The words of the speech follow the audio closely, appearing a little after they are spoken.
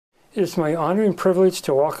It is my honor and privilege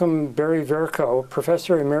to welcome Barry Vercoe,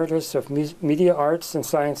 Professor Emeritus of Media Arts and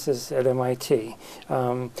Sciences at MIT.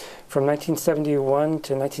 From 1971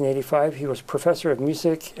 to 1985, he was Professor of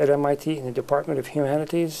Music at MIT in the Department of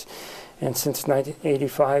Humanities, and since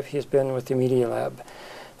 1985, he has been with the Media Lab.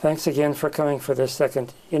 Thanks again for coming for this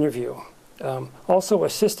second interview. Also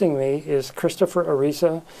assisting me is Christopher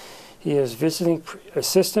Ariza. He is visiting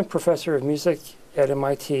assistant professor of music at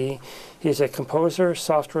MIT. He is a composer,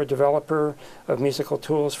 software developer of musical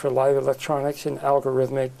tools for live electronics and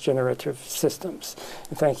algorithmic generative systems.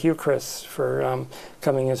 And thank you, Chris, for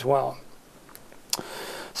coming as well.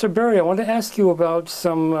 So Barry, I want to ask you about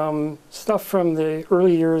some stuff from the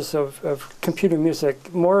early years of computer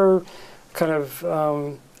music, more kind of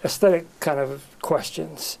aesthetic kind of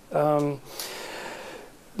questions.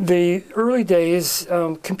 The early days,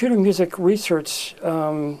 computer music research,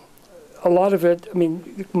 a lot of it, I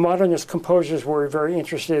mean, modernist composers were very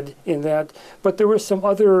interested in that, but there were some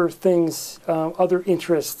other things, other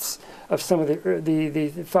interests of some of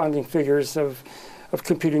the founding figures of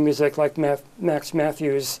computer music, like Max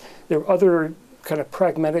Matthews. There were other kind of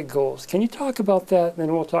pragmatic goals. Can you talk about that? And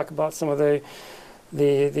then we'll talk about some of the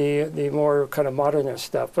more kind of modernist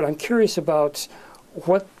stuff. But I'm curious about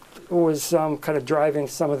what was kind of driving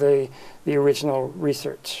some of the original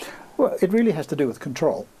research. Well, it really has to do with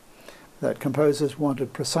control. That composers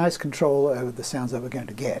wanted precise control over the sounds they were going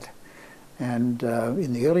to get. And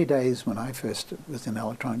in the early days when I first was in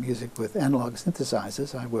electronic music with analog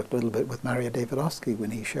synthesizers, I worked a little bit with Mario Davidovsky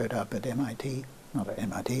when he showed up at MIT, not at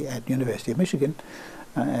MIT, at University of Michigan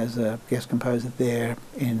as a guest composer there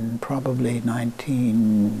in probably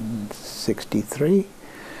 1963.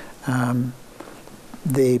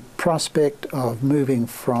 The prospect of moving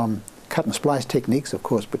from cut and splice techniques, of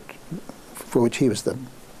course, but for which he was the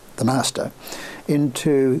master,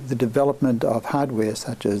 into the development of hardware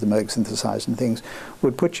such as the Moog synthesizer and things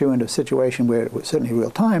would put you in a situation where it was certainly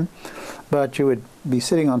real time, but you would be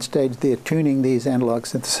sitting on stage there tuning these analog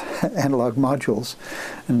modules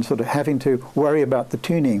and sort of having to worry about the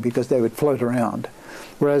tuning because they would float around.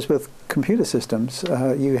 Whereas with computer systems,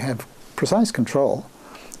 you have precise control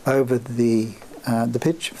over the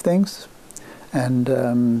pitch of things and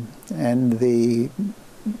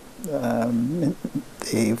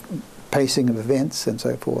the pacing of events and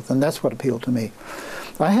so forth, and that's what appealed to me.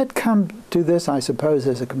 I had come to this, I suppose,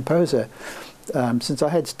 as a composer since I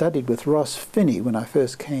had studied with Ross Finney when I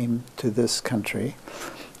first came to this country.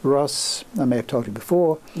 Ross, I may have told you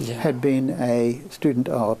before, had been a student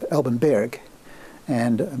of Alban Berg,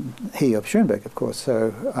 and he of Schoenberg, of course,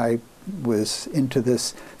 so I was into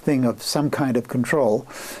this thing of some kind of control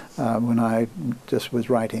when I just was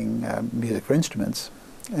writing music for instruments.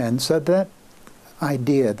 And so that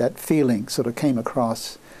idea, that feeling sort of came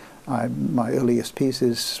across. My earliest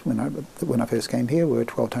pieces when I first came here were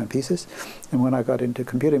 12-tone pieces, and when I got into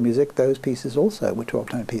computer music, those pieces also were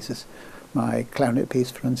 12-tone pieces. My clarinet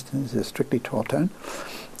piece, for instance, is strictly 12-tone.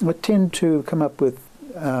 I tend to come up with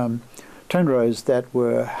tone rows that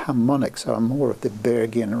were harmonic, so I'm more of the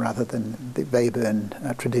Bergian rather than the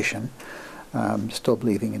Webern tradition. Still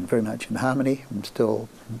believing very much in harmony. I'm still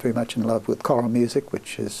very much in love with choral music,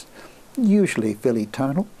 which is usually fairly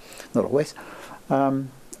tonal, not always.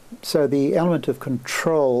 So the element of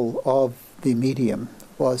control of the medium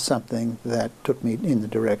was something that took me in the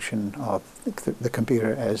direction of the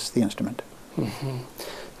computer as the instrument. Mm-hmm.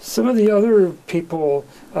 Some of the other people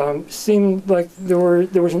seemed like there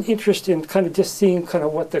was an interest in kind of just seeing kind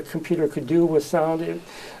of what the computer could do with sound.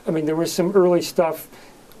 I mean, there was some early stuff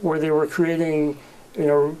where they were creating,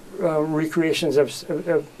 recreations of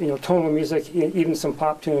tonal music, even some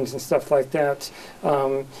pop tunes and stuff like that.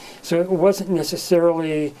 So it wasn't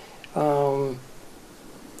necessarily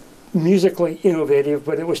musically innovative,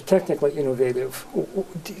 but it was technically innovative.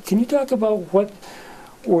 Can you talk about what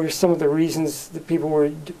were some of the reasons that people were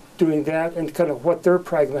doing that and kind of what their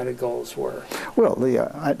pragmatic goals were? Well, the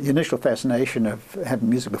initial fascination of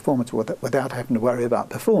having music performance without having to worry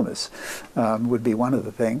about performers would be one of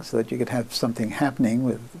the things, so that you could have something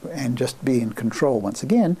happening and just be in control, once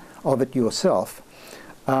again, of it yourself.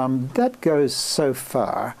 That goes so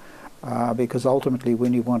far because ultimately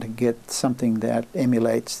when you want to get something that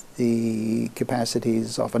emulates the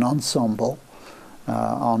capacities of an ensemble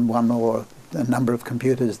on one or a number of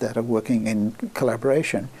computers that are working in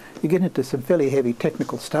collaboration, you get into some fairly heavy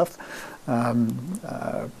technical stuff,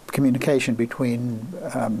 communication between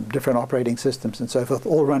different operating systems and so forth,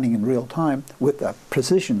 all running in real time with a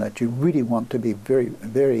precision that you really want to be very,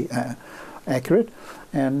 very accurate.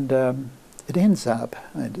 And it ends up,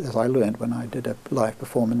 as I learned when I did a live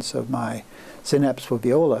performance of my Synapse for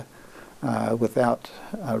viola, without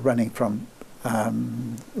running from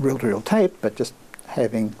reel-to-reel tape, but just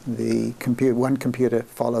having the one computer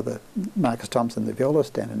follow the Marcus Thompson, the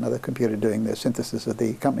violist, and another computer doing the synthesis of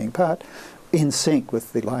the accompanying part, in sync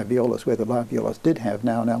with the live violist, where the live violist did have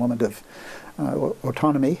now an element of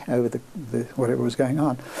autonomy over the whatever was going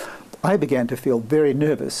on. I began to feel very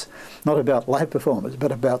nervous, not about live performers,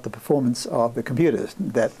 but about the performance of the computers,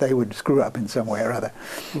 that they would screw up in some way or other.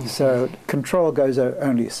 Mm-hmm. So control goes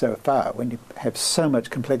only so far. When you have so much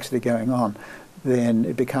complexity going on, then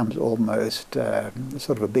it becomes almost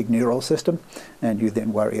sort of a big neural system, and you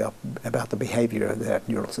then worry about the behavior of that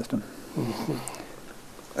neural system. Mm-hmm.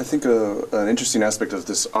 I think an interesting aspect of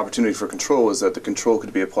this opportunity for control is that the control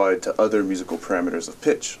could be applied to other musical parameters of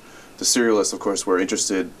pitch. The serialists, of course, were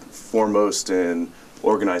interested foremost in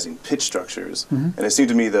organizing pitch structures, and it seemed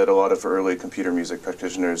to me that a lot of early computer music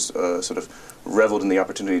practitioners sort of reveled in the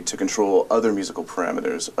opportunity to control other musical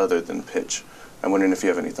parameters other than pitch. I'm wondering if you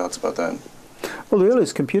have any thoughts about that. Well, the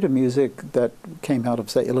earliest computer music that came out of,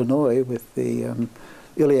 say, Illinois with the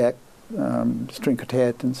Iliac string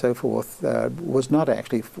quartet and so forth was not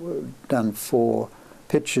actually done for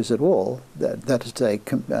pitches at all. That is to say,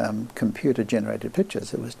 computer-generated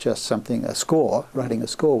pitches. It was just something, a score. Writing a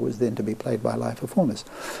score was then to be played by live performers.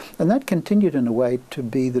 And that continued in a way to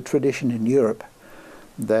be the tradition in Europe,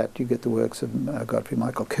 that you get the works of Godfrey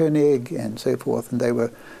Michael Koenig and so forth, and they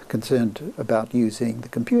were concerned about using the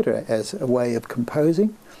computer as a way of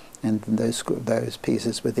composing, and those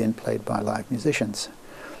pieces were then played by live musicians.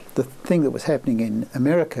 The thing that was happening in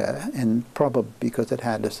America, and probably because it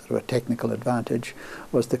had a sort of a technical advantage,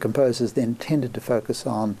 was the composers then tended to focus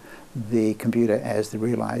on the computer as the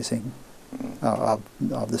realizing of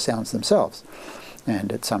the sounds themselves.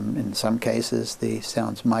 And in some cases, the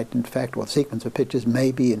sounds might, in fact, or the sequence of pitches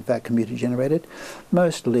may be, in fact, computer-generated.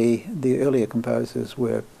 Mostly, the earlier composers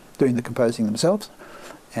were doing the composing themselves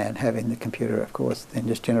and having the computer, of course, then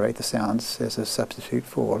just generate the sounds as a substitute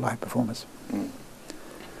for live performers.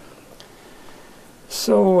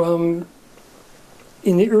 So,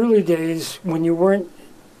 in the early days, when you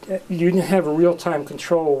didn't have a real-time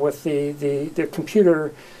control with the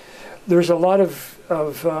computer, there's a lot of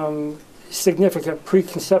significant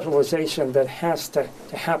pre-conceptualization that has to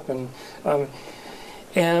happen,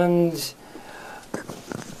 and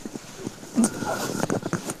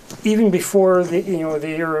even before the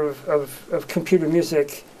era of computer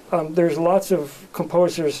music, there's lots of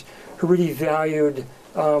composers who really valued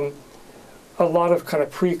a lot of kind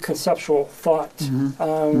of pre-conceptual thought,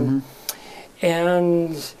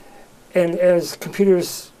 and as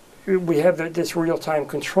computers, we have this real-time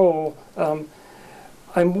control.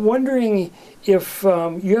 I'm wondering if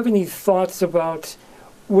you have any thoughts about,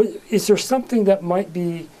 is there something that might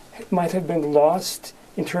have been lost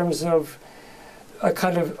in terms of a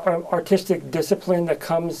kind of artistic discipline that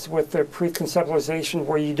comes with the pre-conceptualization,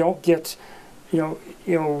 where you don't get,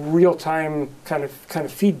 real-time kind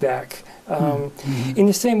of feedback. In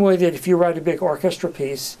the same way that if you write a big orchestra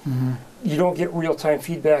piece, you don't get real-time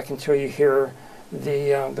feedback until you hear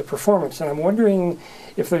the performance. And I'm wondering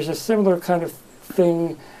if there's a similar kind of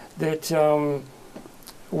thing that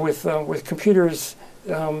with computers,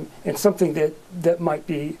 and something that might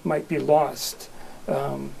be lost.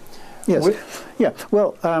 Yes. Yeah.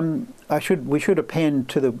 Well, we should append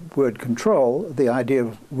to the word control the idea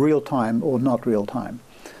of real time or not real time.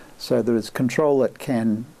 So there is control that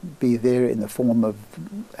can be there in the form of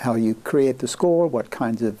how you create the score, what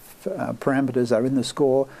kinds of parameters are in the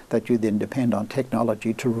score that you then depend on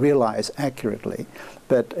technology to realize accurately.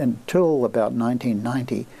 But until about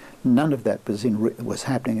 1990, none of that was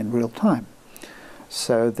happening in real time.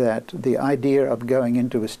 So that the idea of going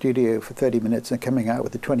into a studio for 30 minutes and coming out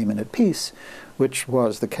with a 20-minute piece, which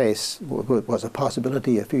was the case, was a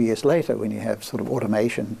possibility a few years later when you have sort of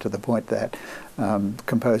automation to the point that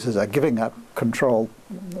composers are giving up control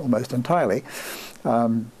almost entirely,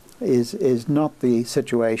 is not the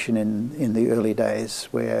situation in the early days,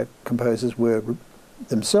 where composers were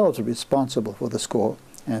themselves responsible for the score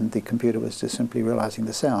and the computer was just simply realizing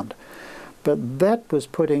the sound. But that was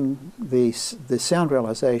putting the sound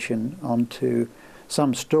realization onto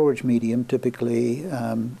some storage medium, typically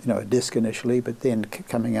a disk initially, but then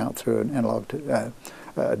coming out through an analog to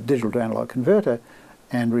digital to analog converter,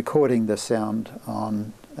 and recording the sound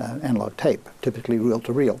on analog tape, typically reel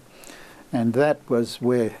to reel. And that was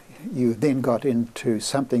where you then got into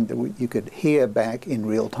something that you could hear back in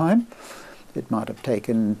real time. It might have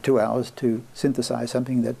taken 2 hours to synthesize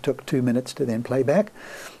something that took 2 minutes to then play back.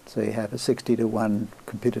 So you have a 60-to-1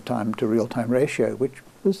 computer time to real-time ratio, which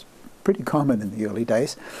was pretty common in the early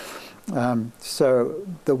days. So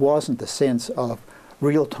there wasn't the sense of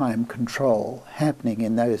real-time control happening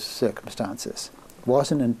in those circumstances. It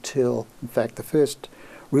wasn't until, in fact, the first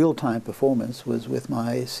real-time performance was with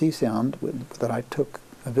my C-Sound that I took,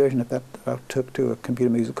 a version of that I took to a computer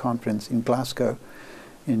music conference in Glasgow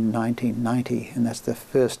in 1990, and that's the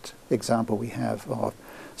first example we have of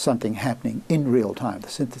something happening in real time, the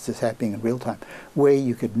synthesis happening in real time, where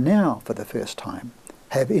you could now, for the first time,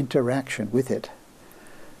 have interaction with it.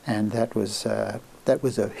 And that was a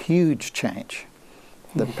huge change.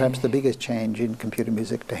 Perhaps the biggest change in computer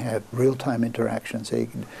music, to have real-time interaction, so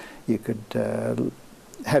you could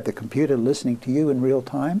have the computer listening to you in real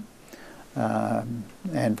time,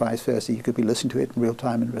 and vice versa. You could be listening to it in real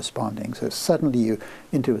time and responding. So suddenly you're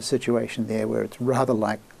into a situation there where it's rather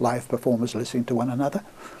like live performers listening to one another,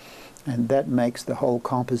 and that makes the whole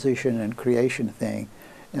composition and creation thing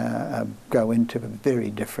go into a very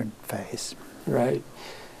different phase. Right.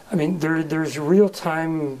 I mean, there's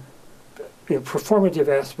real-time, performative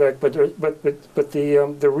aspect, but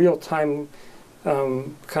the real-time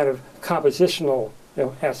kind of compositional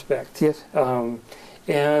aspect. Yes.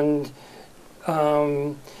 And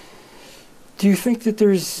do you think that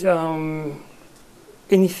there's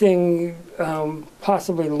anything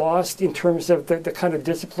possibly lost in terms of the kind of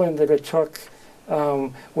discipline that it took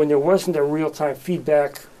when there wasn't a real-time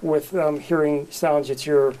feedback with hearing sounds that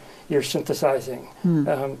you're synthesizing?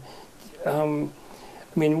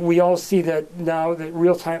 I mean, we all see that now, that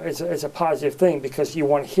real-time is a positive thing because you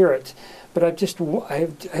want to hear it. But I've just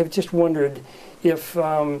wondered if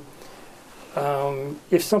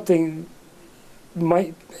something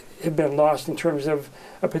might have been lost in terms of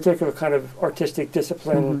a particular kind of artistic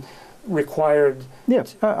discipline required. Yeah,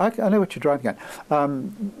 I know what you're driving at.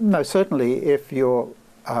 No, certainly if you're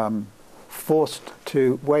forced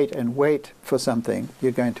to wait for something,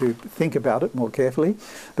 you're going to think about it more carefully,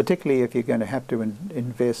 particularly if you're going to have to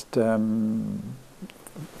invest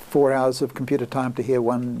 4 hours of computer time to hear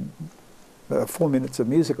 4 minutes of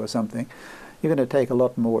music or something. You're going to take a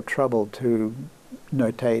lot more trouble to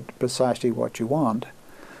notate precisely what you want,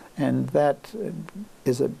 and that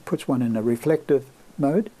puts one in a reflective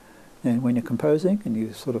mode. And when you're composing and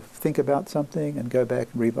you sort of think about something and go back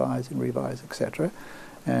and revise, etc.,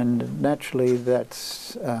 and naturally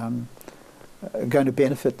that's going to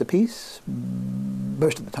benefit the piece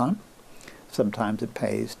most of the time. Sometimes it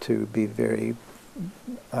pays to be very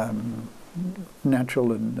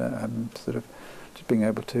natural and sort of just being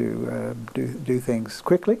able to do things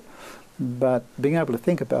quickly. But being able to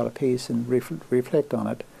think about a piece and reflect on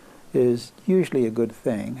it is usually a good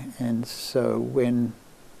thing. And so when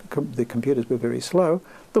the computers were very slow,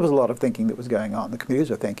 there was a lot of thinking that was going on. The computers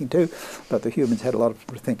were thinking too, but the humans had a lot of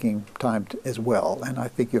thinking time as well. And I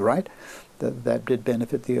think you're right, that did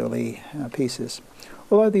benefit the early pieces.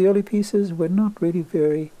 Although the early pieces were not really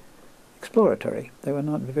very exploratory. They were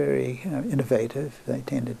not very innovative. They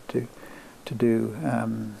tended to do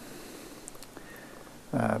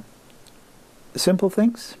simple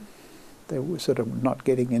things. They were sort of not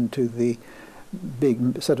getting into the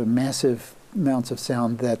big, sort of massive amounts of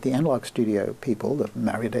sound that the analog studio people, the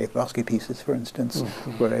Mario Dave-Losky pieces, for instance,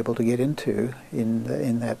 were able to get into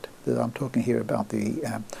in that I'm talking here about the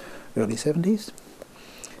early 70s.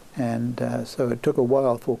 And so it took a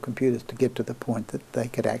while for computers to get to the point that they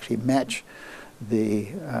could actually match the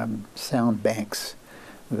sound banks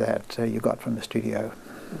that you got from the studio.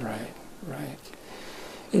 Right, right.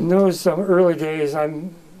 In those early days,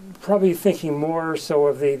 I'm probably thinking more so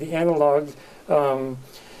of the analog.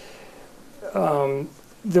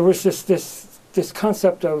 There was this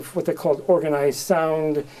concept of what they called organized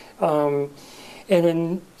sound, and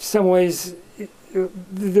in some ways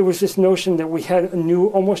there was this notion that we had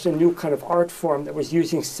almost a new kind of art form that was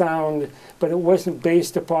using sound, but it wasn't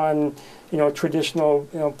based upon traditional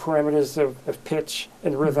parameters of pitch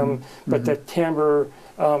and rhythm, but the timbre,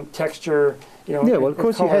 texture. Yeah, well, of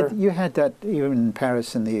course you had that even in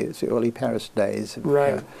Paris in the early Paris days.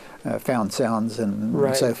 Right. Found sounds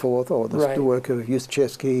and so forth, or the work of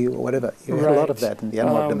Yushchevsky or whatever. You had a lot of that in the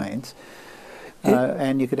analog domains.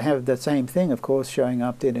 And you could have the same thing, of course, showing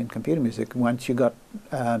up then in computer music once you got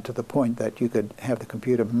to the point that you could have the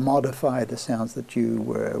computer modify the sounds that you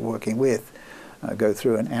were working with, go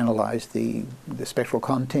through and analyze the spectral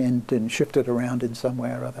content and shift it around in some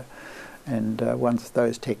way or other. And once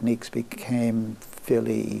those techniques became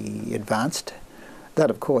fairly advanced, that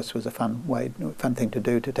of course was a fun thing to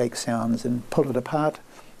do, to take sounds and pull it apart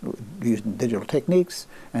using digital techniques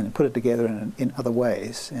and put it together in other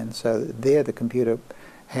ways. And so there the computer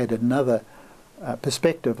had another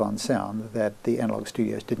perspective on sound that the analog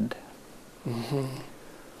studios didn't.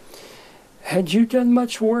 Had you done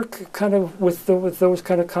much work kind of with those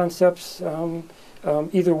kind of concepts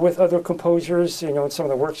either with other composers, you know, in some of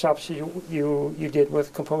the workshops you did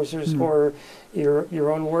with composers, or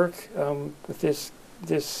your own work with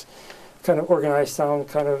this kind of organized sound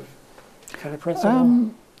kind of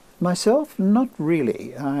principle? Myself, not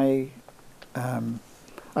really.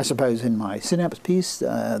 I suppose in my Synapse piece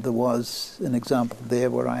there was an example there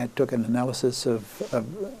where I took an analysis of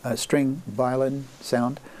a string violin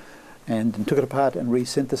sound and took it apart and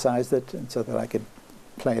re-synthesized it, and so that I could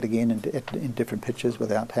play it again in different pitches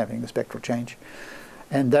without having the spectral change.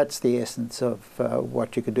 And that's the essence of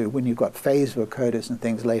what you could do. When you've got phase vocoders and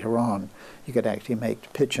things later on, you could actually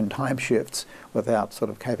make pitch and time shifts without sort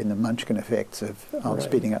of having the Munchkin effects of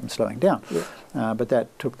speeding up and slowing down. Yeah. But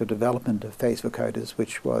that took the development of phase vocoders,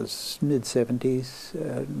 which was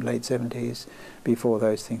mid-70s, late 70s, before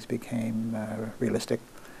those things became realistic.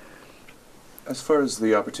 As far as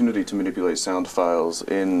the opportunity to manipulate sound files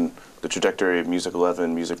in the trajectory of Music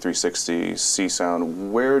 11, Music 360, C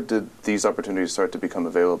Sound, where did these opportunities start to become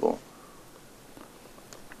available?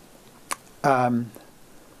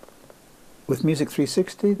 With Music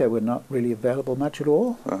 360, they were not really available much at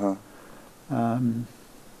all.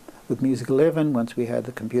 With Music 11, once we had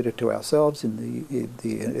the computer to ourselves in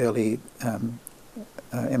the early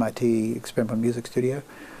MIT Experimental Music Studio,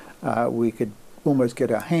 we could almost get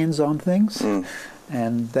our hands on things,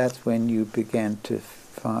 and that's when you began to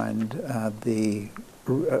find the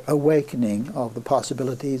awakening of the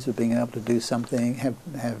possibilities of being able to do something,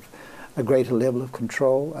 have a greater level of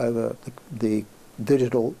control over the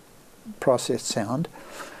digital processed sound.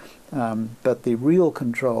 But the real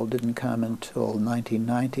control didn't come until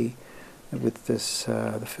 1990 with this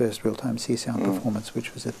the first real-time C Sound performance,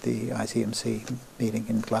 which was at the ICMC meeting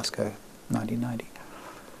in Glasgow, 1990.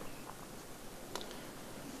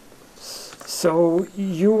 So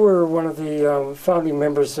you were one of the founding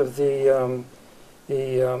members of the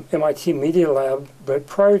MIT Media Lab, but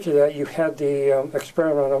prior to that you had the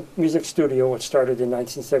Experimental Music Studio, which started in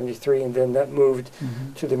 1973, and then that moved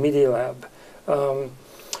to the Media Lab.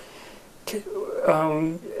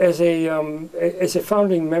 As a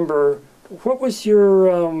founding member, what was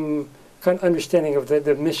your kind of understanding of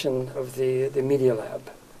the mission of the Media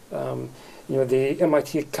Lab? You know, the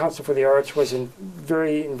MIT Council for the Arts was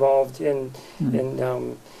very involved in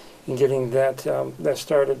getting that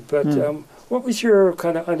started. But what was your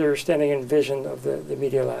kind of understanding and vision of the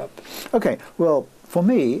Media Lab? Okay, well, for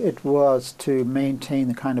me, it was to maintain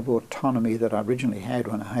the kind of autonomy that I originally had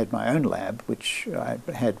when I had my own lab, which I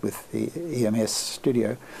had with the EMS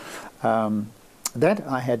studio. That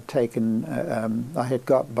I had taken, I had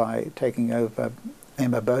got by taking over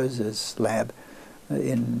Emma Bose's lab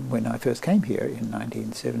when I first came here in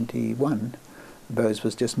 1971. Bose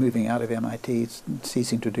was just moving out of MIT,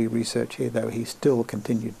 ceasing to do research here, though he still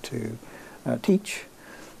continued to teach.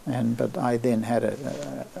 But I then had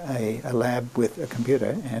a lab with a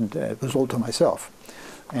computer, and it was all to myself.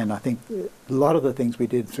 And I think a lot of the things we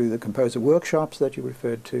did through the composer workshops that you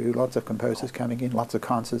referred to, lots of composers coming in, lots of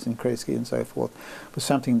concerts in Kresge and so forth, was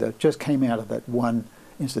something that just came out of that one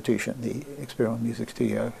institution, the Experimental Music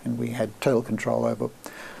Studio, and we had total control over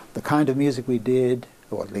the kind of music we did,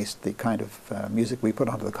 or at least the kind of music we put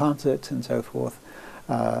onto the concerts and so forth.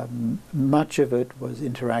 Much of it was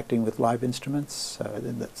interacting with live instruments,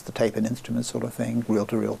 that's the tape and instrument sort of thing,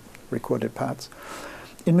 reel-to-reel recorded parts.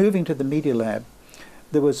 In moving to the Media Lab,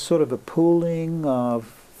 there was sort of a pooling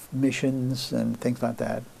of missions and things like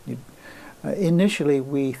that. Initially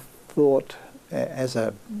we thought, as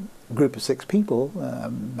a group of 6 people,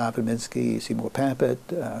 Marvin Minsky, Seymour Papert,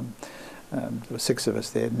 there were 6 of us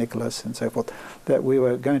there, Nicholas and so forth, that we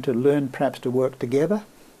were going to learn perhaps to work together,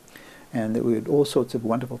 and that all sorts of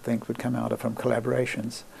wonderful things would come out from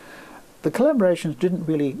collaborations. The collaborations didn't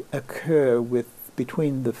really occur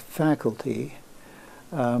between the faculty.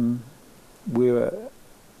 We were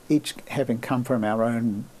each having come from our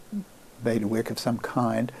own beta work of some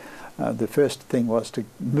kind. The first thing was to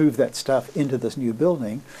move that stuff into this new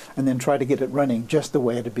building and then try to get it running just the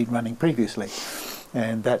way it had been running previously.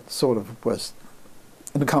 And that sort of was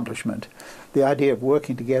an accomplishment. The idea of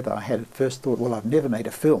working together, I had at first thought, well, I've never made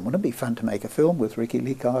a film. Wouldn't it be fun to make a film with Ricky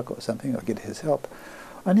Leacock or something, or get his help?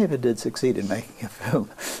 I never did succeed in making a film.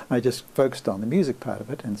 I just focused on the music part of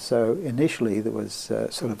it, and so initially there was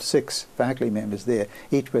sort of 6 faculty members there,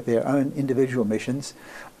 each with their own individual missions.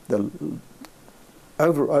 The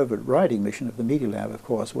overriding mission of the Media Lab, of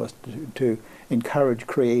course, was to encourage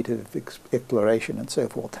creative exploration and so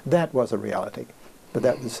forth. That was a reality. But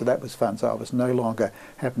that was fun. So I was no longer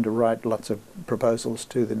having to write lots of proposals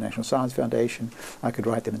to the National Science Foundation. I could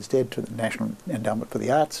write them instead to the National Endowment for the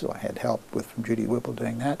Arts. So I had help from Judy Whipple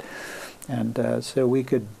doing that. And so we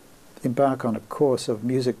could embark on a course of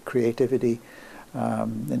music creativity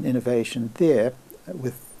and innovation there,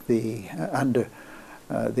 with the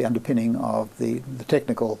underpinning of the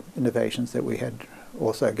technical innovations that we had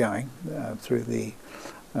also going through the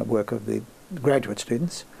work of the graduate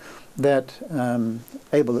students, that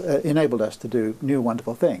enabled us to do new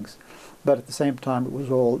wonderful things. But at the same time, it was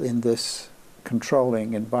all in this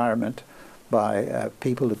controlling environment by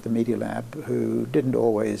people at the Media Lab who didn't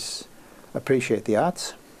always appreciate the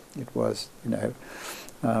arts. It was,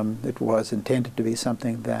 it was intended to be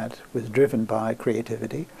something that was driven by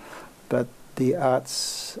creativity, but the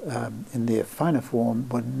arts in their finer form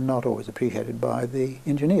were not always appreciated by the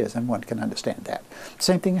engineers, and one can understand that.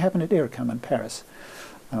 Same thing happened at IRCAM in Paris.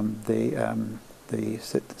 The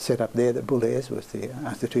setup there, the Boulez, was the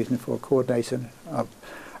Institution for Coordination of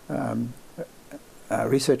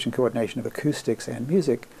Research and Coordination of Acoustics and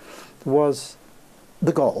Music, was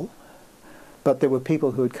the goal. But there were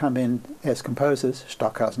people who had come in as composers.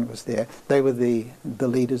 Stockhausen was there. They were the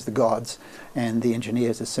leaders, the gods, and the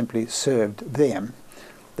engineers that simply served them.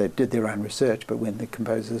 They did their own research, but when the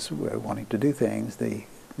composers were wanting to do things, the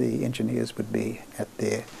engineers would be at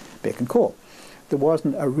their beck and call. There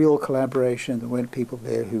wasn't a real collaboration. There weren't people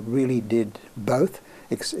there who really did both,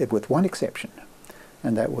 with one exception,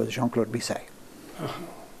 and that was Jean-Claude Bisset.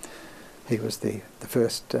 He was the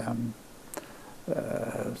first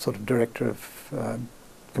sort of director of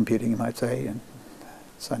computing, you might say, and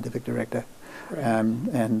scientific director. Right.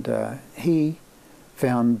 And he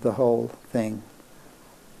found the whole thing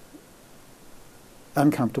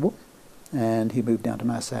uncomfortable, and he moved down to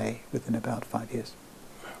Marseille within about 5 years.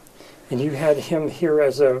 And you had him here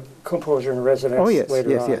as a composer in residence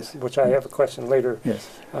later on, yes. Which I have a question later. Yes.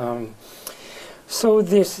 So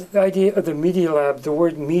this idea of the Media Lab, the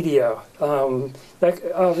word media, that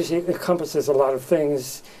obviously encompasses a lot of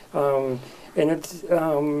things, and it's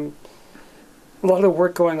a lot of the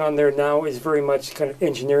work going on there now is very much kind of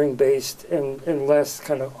engineering based and less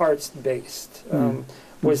kind of arts based.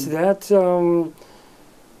 Was that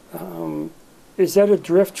is that a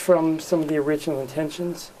drift from some of the original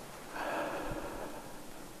intentions?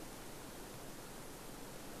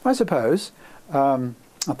 I suppose.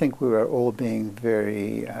 I think we were all being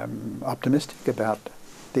very optimistic about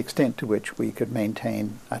the extent to which we could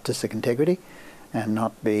maintain artistic integrity and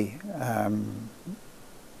not be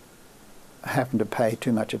having to pay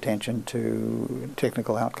too much attention to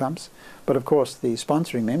technical outcomes. But of course the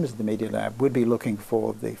sponsoring members of the Media Lab would be looking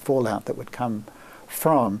for the fallout that would come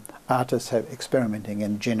from artists experimenting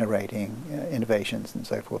and generating innovations and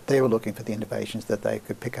so forth. They were looking for the innovations that they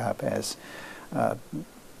could pick up as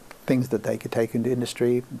things that they could take into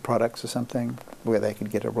industry, products or something, where they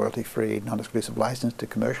could get a royalty-free, non-exclusive license to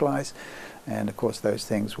commercialize. And of course those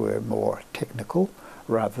things were more technical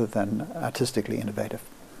rather than artistically innovative.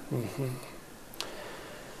 Mm-hmm.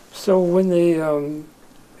 So when the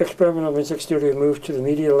Experimental Music Studio moved to the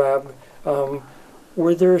Media Lab,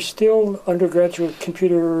 were there still undergraduate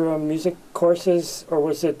computer music courses,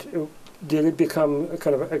 or did it become a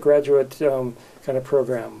kind of a graduate kind of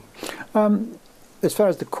program? As far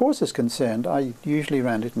as the course is concerned, I usually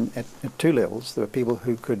ran it at two levels. There were people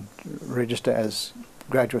who could register as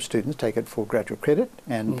graduate students, take it for graduate credit,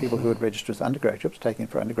 and people who would register as undergraduates, taking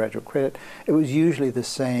it for undergraduate credit. It was usually the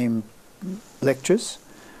same lectures,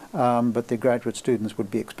 but the graduate students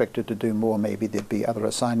would be expected to do more. Maybe there'd be other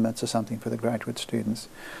assignments or something for the graduate students.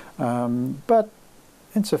 But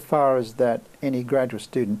insofar as that, any graduate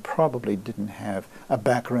student probably didn't have a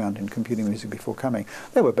background in computing music before coming.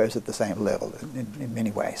 They were both at the same level in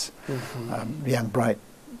many ways. Young, bright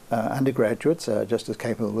undergraduates are just as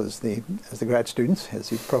capable as the grad students,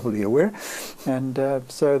 as you're probably aware. And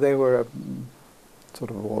so they were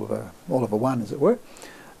sort of all of a one, as it were,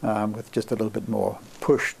 with just a little bit more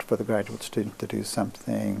pushed for the graduate student to do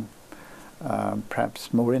something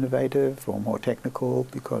perhaps more innovative or more technical,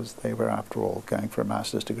 because they were, after all, going for a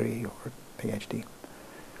master's degree or a PhD.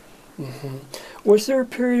 Was there a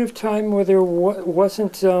period of time where there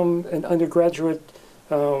wasn't an undergraduate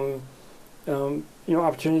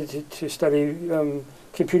opportunity to study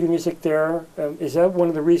computer music there? Is that one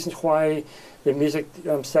of the reasons why the music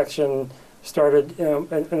section started an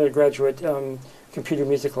undergraduate computer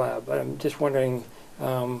music lab? I'm just wondering,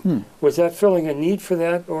 was that filling a need for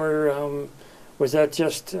that, or was that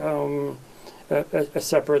just a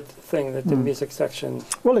separate thing that the music section?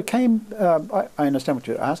 Well, it came, I understand what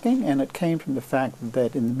you're asking, and it came from the fact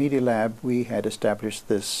that in the Media Lab we had established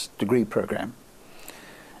this degree program,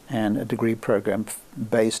 and a degree program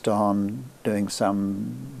based on doing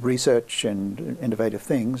some research and innovative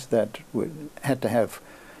things that had to have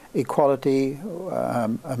equality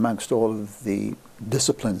amongst all of the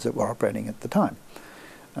disciplines that were operating at the time.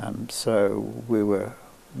 So we were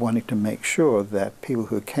wanting to make sure that people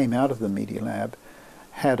who came out of the Media Lab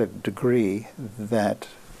had a degree that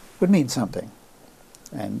would mean something,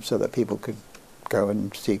 and so that people could go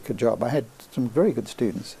and seek a job. I had some very good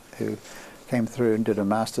students who came through and did a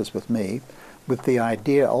master's with me, with the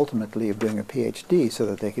idea ultimately of doing a PhD so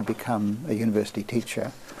that they could become a university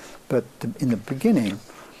teacher. But in the beginning,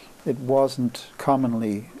 it wasn't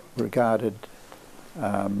commonly regarded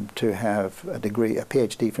to have a degree, a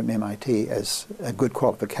PhD from MIT, as a good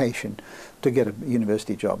qualification to get a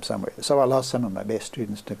university job somewhere. So I lost some of my best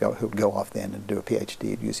students to who would go off then and do a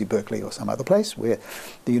PhD at UC Berkeley or some other place where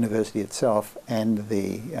the university itself and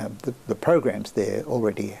the programs there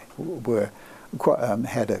already were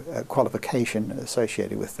had a qualification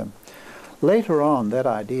associated with them. Later on, that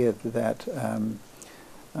idea that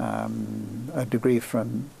a degree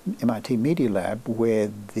from MIT Media Lab, where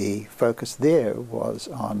the focus there was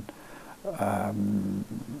on,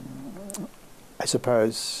 I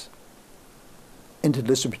suppose,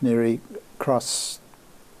 interdisciplinary,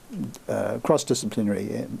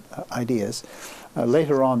 cross-disciplinary ideas.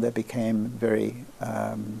 Later on, that became very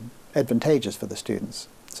advantageous for the students.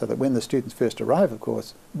 So that when the students first arrived, of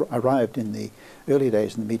course, arrived in the early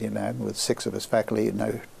days in the Media Lab with 6 of us faculty,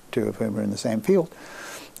 no 2 of whom were in the same field.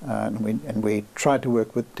 And we tried to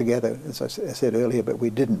work together, as I said earlier, but we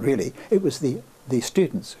didn't really. It was the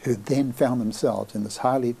students who then found themselves in this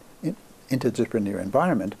highly interdisciplinary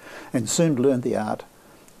environment and soon learned the art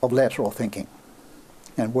of lateral thinking.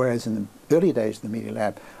 And whereas in the early days of the Media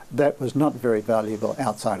Lab, that was not very valuable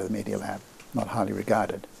outside of the Media Lab, not highly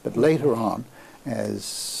regarded. But later on,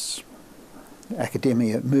 as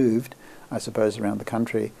academia moved, I suppose, around the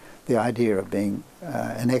country, the idea of being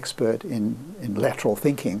an expert in lateral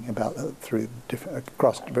thinking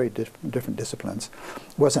across very different disciplines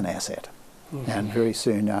was an asset. Mm-hmm. And very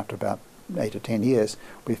soon, after about 8 or 10 years,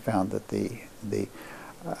 we found that the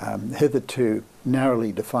hitherto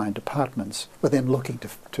narrowly defined departments were then looking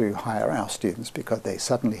to hire our students because they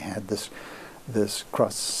suddenly had this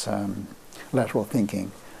cross lateral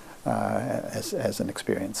thinking as an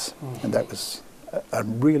experience. Mm-hmm. And that was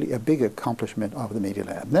really a big accomplishment of the Media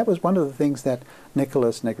Lab. And that was one of the things that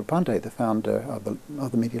Nicholas Negroponte, the founder of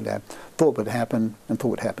the Media Lab, thought would happen and thought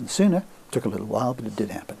would happen sooner. It took a little while, but it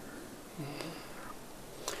did happen.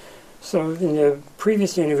 So in the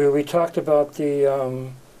previous interview, we talked about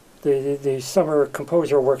the summer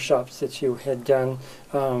composer workshops that you had done,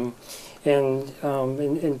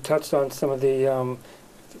 and touched on some of the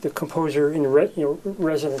composer in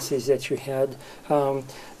residencies that you had.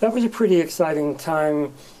 That was a pretty exciting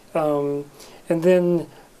time, and then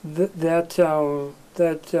that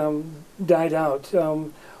died out.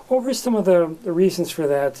 What were some of the reasons for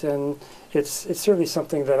that? And it's certainly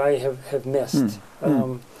something that I have missed.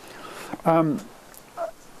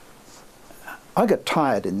 I got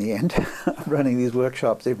tired in the end running these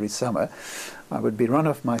workshops every summer. I would be run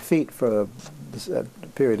off my feet for a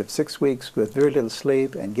period of 6 weeks with very little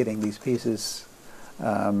sleep and getting these pieces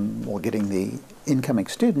or getting the incoming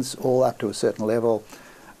students all up to a certain level.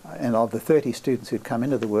 And of the 30 students who'd come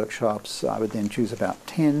into the workshops, I would then choose about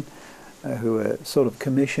 10 who were sort of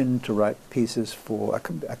commissioned to write pieces for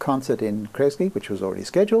a concert in Kresge, which was already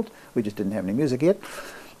scheduled. We just didn't have any music yet.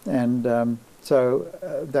 And so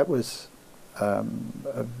that was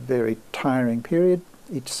a very tiring period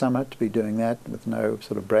each summer to be doing that with no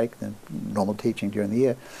sort of break, then normal teaching during the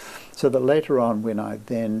year. So that later on, when I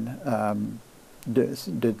then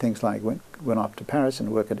did things like went off to Paris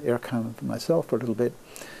and worked at Vercoe for myself for a little bit,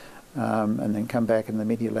 and then come back in the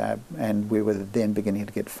Media Lab, and we were then beginning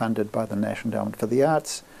to get funded by the National Endowment for the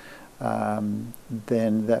Arts,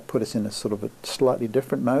 then that put us in a sort of a slightly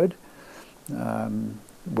different mode,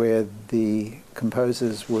 where the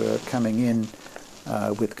composers were coming in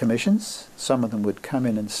with commissions. Some of them would come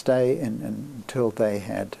in and stay until they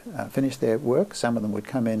had finished their work. Some of them would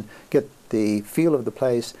come in, get the feel of the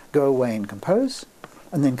place, go away and compose,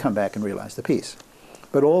 and then come back and realize the piece.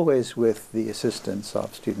 But always with the assistance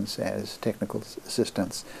of students as technical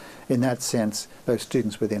assistants. In that sense, those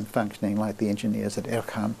students were then functioning like the engineers at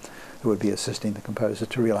Vercoe, who would be assisting the composer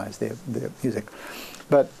to realize their music.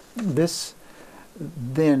 But this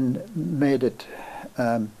then made it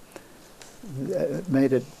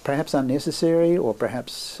perhaps unnecessary, or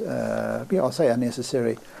perhaps, I'll say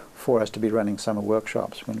unnecessary, for us to be running summer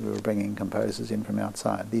workshops when we were bringing composers in from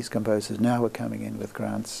outside. These composers now were coming in with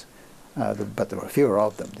grants, but there were fewer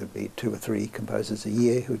of them. There would be 2 or 3 composers a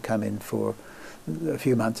year who would come in for a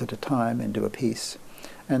few months at a time and do a piece.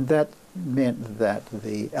 And that meant that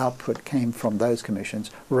the output came from those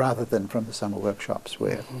commissions rather than from the summer workshops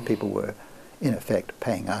where people were, in effect,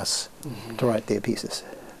 paying us to write their pieces.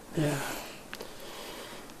 Yeah.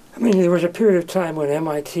 I mean, there was a period of time when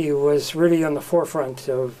MIT was really on the forefront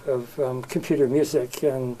of computer music,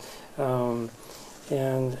 and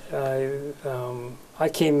I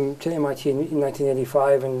came to MIT in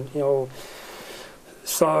 1985, and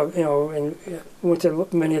saw and went to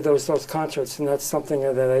many of those concerts, and that's something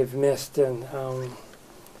that I've missed. And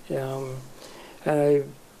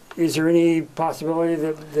is there any possibility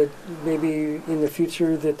that maybe in the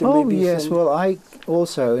future that there may be yes, some... well, I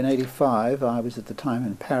also, in '85, I was at the time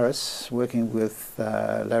in Paris working with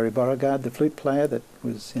Larry Beauregard, the flute player that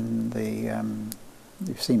was in the,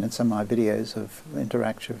 you've seen in some of my videos of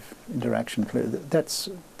interaction flute. That's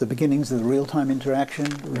the beginnings of the real-time interaction.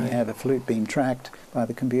 Right. We have a flute being tracked by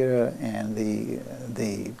the computer and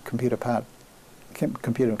the computer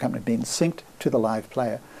company being synced to the live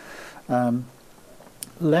player.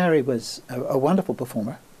 Larry was a wonderful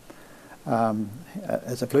performer.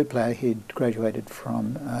 As a flute player, he'd graduated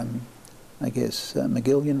from, I guess,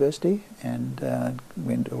 McGill University, and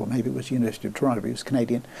went, or maybe it was University of Toronto, but he was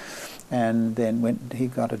Canadian, and then he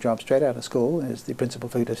got a job straight out of school as the principal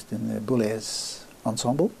flutist in the Boulez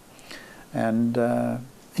ensemble, and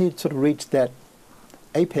he'd sort of reached that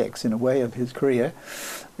apex, in a way, of his career,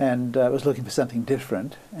 and was looking for something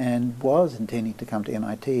different, and was intending to come to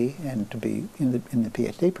MIT and to be in the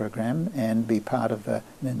PhD program and be part of a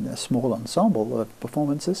small ensemble of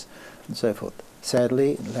performances and so forth.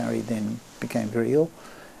 Sadly, Larry then became very ill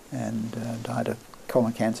and died of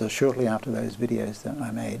colon cancer shortly after those videos that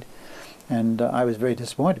I made, and I was very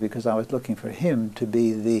disappointed because I was looking for him to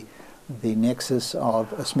be the nexus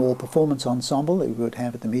of a small performance ensemble that we would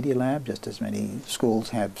have at the Media Lab, just as many schools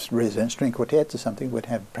have resident string quartets or something, would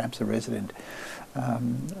have perhaps a resident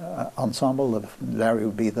ensemble. Larry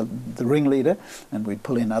would be the ringleader, and we'd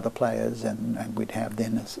pull in other players, and we'd have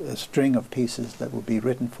then a string of pieces that would be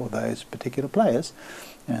written for those particular players,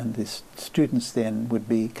 and the students then would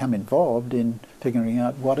become involved in figuring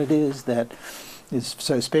out what it is that is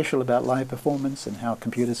so special about live performance and how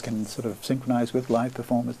computers can sort of synchronize with live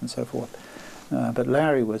performance and so forth. But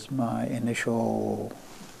Larry was my initial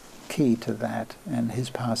key to that, and his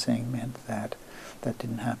passing meant that that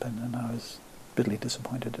didn't happen, and I was bitterly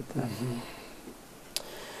disappointed at that.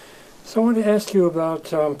 So I wanted to ask you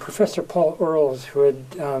about Professor Paul Earls, who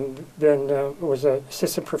had was an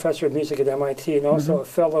assistant professor of music at MIT and also a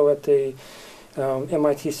fellow at the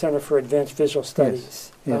MIT Center for Advanced Visual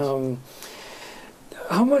Studies. Yes.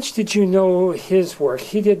 How much did you know his work?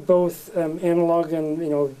 He did both analog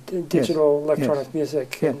and digital electronic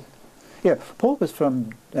music. Yeah, Paul was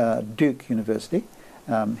from Duke University.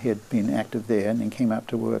 He had been active there and then came up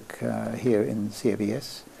to work here in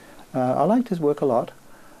CAVS. I liked his work a lot.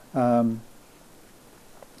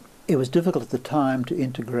 It was difficult at the time to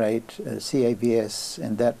integrate CAVS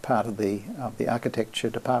and that part of the architecture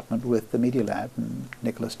department with the Media Lab. And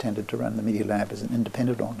Nicholas tended to run the Media Lab as an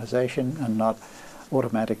independent organization and not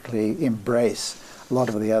automatically embrace a lot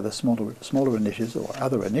of the other smaller initiatives or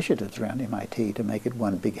other initiatives around MIT to make it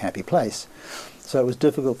one big happy place. So it was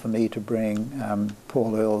difficult for me to bring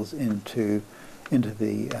Paul Earls into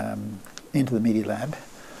the Media Lab.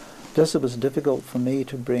 Just it was difficult for me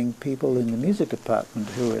to bring people in the music department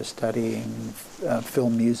who were studying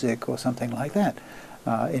film music or something like that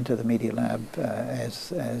into the Media Lab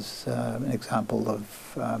as an example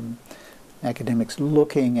of academics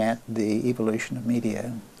looking at the evolution of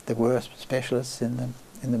media. There were specialists in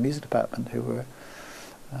the music department who were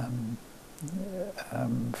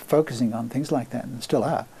focusing on things like that, and still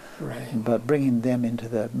are. Right. But bringing them into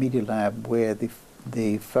the Media Lab, where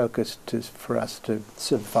the focus for us to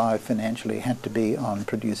survive financially had to be on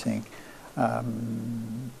producing, I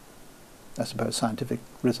suppose, scientific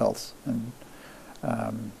results, and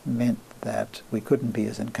meant that we couldn't be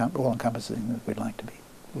as all-encompassing as we'd like to be.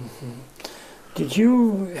 Did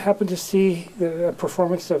you happen to see a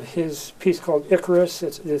performance of his piece called Icarus?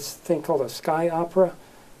 It's this thing called a sky opera.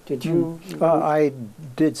 Did you? I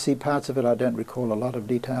did see parts of it. I don't recall a lot of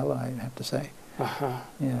detail, I have to say.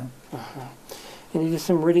 Yeah. And he did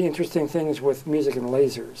some really interesting things with music and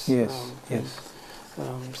lasers. Yes, yes.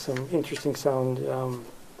 Some interesting sound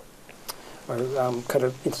kind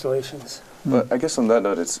of installations. But I guess on that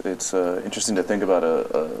note, it's interesting to think about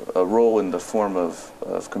a role in the form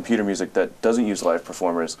of computer music that doesn't use live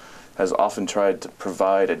performers has often tried to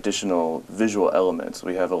provide additional visual elements.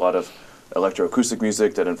 We have a lot of electroacoustic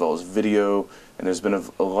music that involves video, and there's been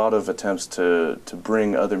a lot of attempts to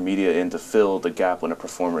bring other media in to fill the gap when a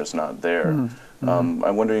performer is not there.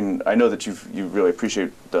 I'm wondering, I know that you really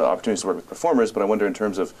appreciate the opportunities to work with performers, but I wonder in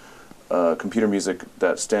terms of computer music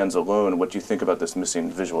that stands alone, what do you think about this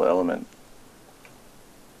missing visual element?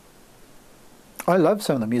 I love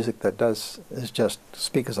some of the music that is just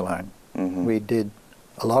speakers alone. We did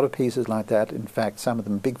a lot of pieces like that. In fact, some of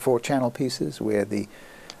them big 4-channel pieces where the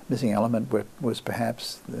missing element was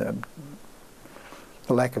perhaps the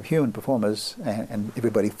lack of human performers, and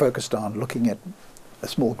everybody focused on looking at a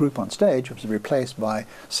small group on stage, was replaced by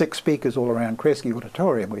 6 speakers all around Kresge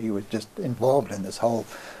Auditorium, where you were just involved in this whole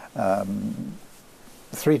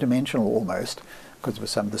 3-dimensional almost, because with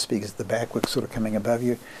some of the speakers at the back were sort of coming above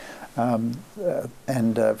you. For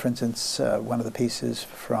instance, one of the pieces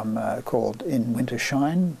from called In Winter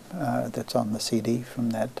Shine, that's on the CD from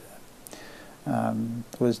that,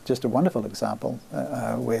 was just a wonderful example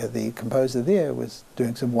where the composer there was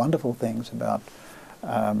doing some wonderful things about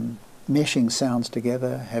meshing sounds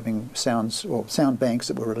together, having sounds or sound banks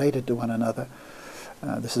that were related to one another.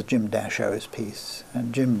 This is Jim Dasho's piece,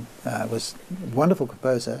 and Jim was a wonderful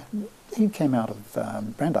composer. He came out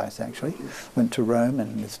of Brandeis, actually, went to Rome,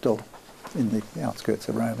 and is still in the outskirts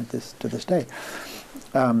of Rome to this day.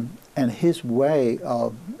 And his way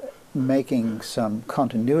of making some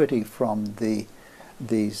continuity from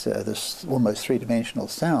this almost 3-dimensional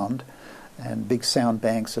sound and big sound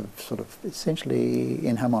banks of sort of essentially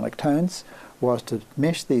inharmonic tones was to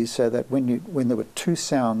mesh these so that when there were 2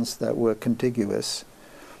 sounds that were contiguous,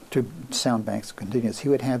 2 sound banks continuous, he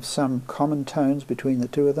would have some common tones between the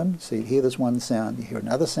 2 of them. So you hear this one sound, you hear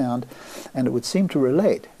another sound, and it would seem to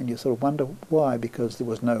relate, and you sort of wonder why, because there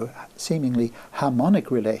was no seemingly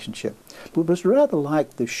harmonic relationship. But it was rather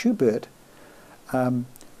like the Schubert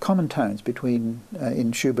common tones between,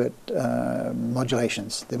 in Schubert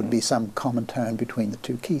modulations. There would be some common tone between the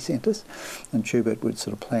 2 key centers, and Schubert would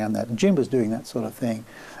sort of play on that. And Jim was doing that sort of thing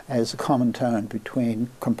as a common tone between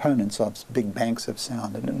components of big banks of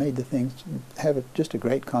sound, and it made the things have just a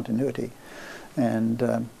great continuity.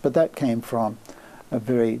 And but that came from a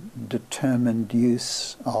very determined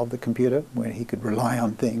use of the computer, where he could rely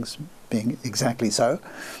on things being exactly so,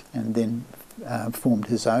 and then formed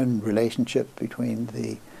his own relationship between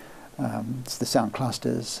the sound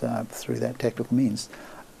clusters through that technical means.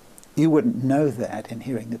 You wouldn't know that in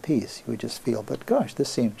hearing the piece. You would just feel, but gosh, this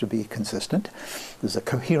seems to be consistent. There's a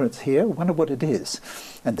coherence here. Wonder what it is.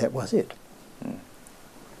 And that was it.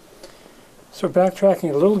 So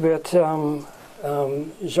backtracking a little bit,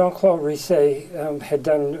 Jean-Claude Risset had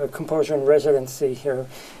done a composer in residency here,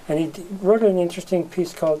 and he wrote an interesting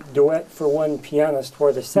piece called Duet for One Pianist,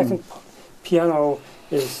 where the second piano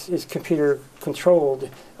is computer controlled,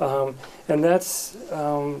 and that's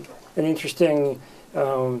an interesting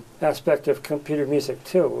aspect of computer music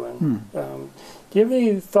too. And, do you have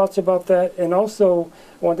any thoughts about that? And also,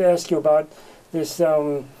 I wanted to ask you about this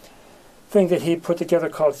thing that he put together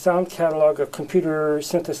called Sound Catalog of Computer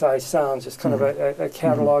Synthesized Sounds. It's kind of a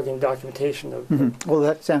catalog and documentation of... Well,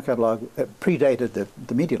 that sound catalog predated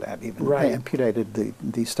the Media Lab even, and predated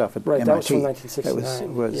the stuff at MIT. That was from 1969. That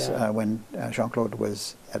was when Jean-Claude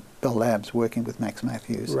was at Bell Labs working with Max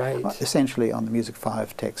Matthews, essentially on the Music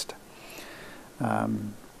 5 text.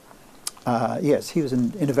 Yes, he was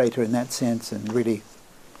an innovator in that sense, and really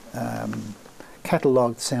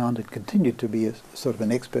catalogued sound, and continued to be a sort of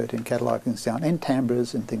an expert in cataloguing sound and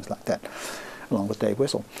timbres and things like that, along with Dave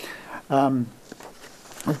Wessel.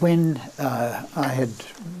 When I had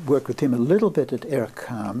worked with him a little bit at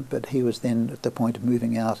Vercoe, but he was then at the point of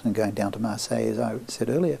moving out and going down to Marseille, as I said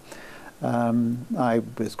earlier, I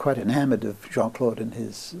was quite enamored of Jean-Claude and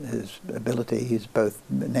his ability. He's both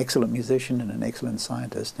an excellent musician and an excellent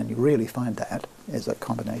scientist, and you really find that as a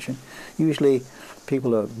combination. Usually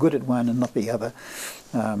people are good at one and not the other,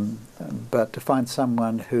 but to find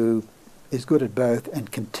someone who is good at both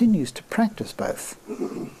and continues to practice both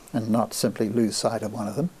and not simply lose sight of one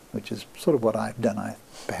of them, which is sort of what I've done, I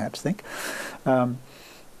perhaps think.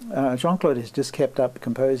 Jean-Claude has just kept up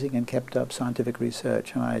composing and kept up scientific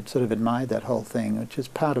research, and I sort of admired that whole thing, which is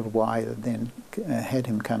part of why I then had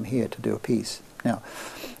him come here to do a piece. Now,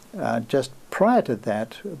 just prior to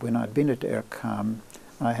that, when I'd been at Vercoe,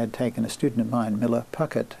 I had taken a student of mine, Miller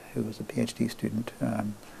Puckett, who was a PhD student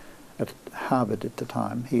at Harvard at the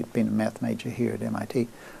time. He had been a math major here at MIT.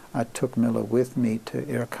 I took Miller with me to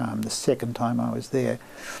Vercoe the second time I was there,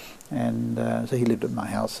 and so he lived at my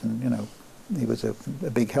house, and you know, he was a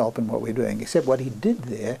big help in what we were doing, except what he did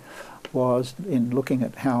there was, in looking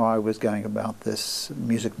at how I was going about this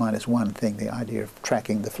music -1 thing, the idea of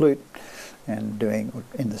tracking the flute and doing,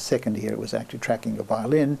 in the second year it was actually tracking a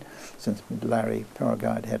violin, since Larry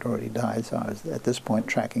Beauregard had already died, so I was at this point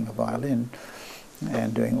tracking a violin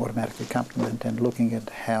and doing automatic accompaniment and looking at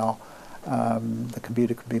how the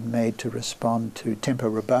computer could be made to respond to tempo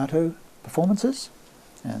rubato performances.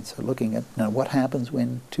 And so looking at what happens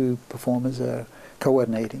when two performers are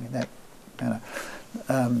coordinating in that manner.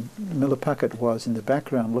 Miller Puckett was in the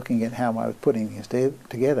background looking at how I was putting things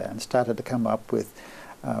together and started to come up with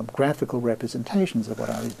graphical representations of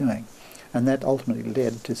what I was doing. And that ultimately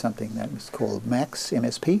led to something that was called Max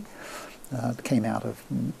MSP. It came out of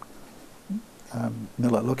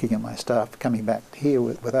Miller looking at my stuff, coming back here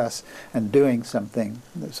with us and doing something,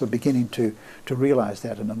 so beginning to realize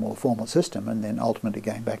that in a more formal system, and then ultimately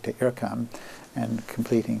going back to ERCOM and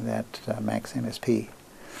completing that Max MSP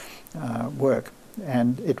work.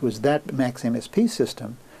 And it was that Max MSP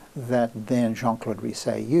system that then Jean-Claude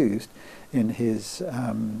Risset used in his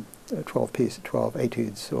 12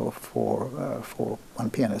 etudes or for one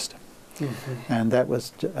pianist. Mm-hmm. And that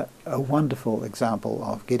was a wonderful example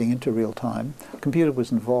of getting into real time. Computer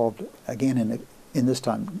was involved again in this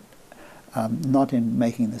time, not in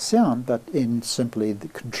making the sound, but in simply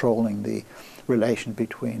controlling the relation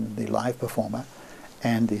between the live performer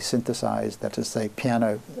and the synthesized, that is, say,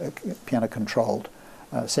 piano controlled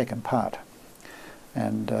second part.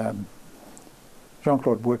 And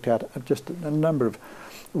Jean-Claude worked out just a number of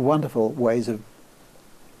wonderful ways of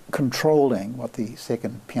controlling what the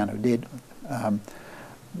second piano did.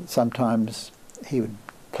 Sometimes he would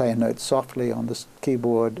play a note softly on this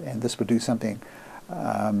keyboard, and this would do something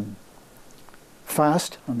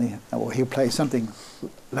fast on the, or he'd play something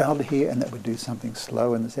loud here, and that would do something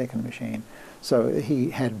slow in the second machine. So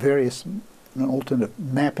he had various alternate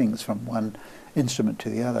mappings from one instrument to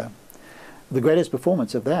the other. The greatest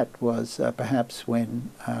performance of that was perhaps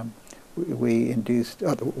when we induced,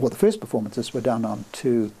 well, the first performances were done on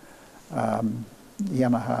two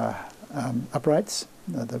Yamaha uprights,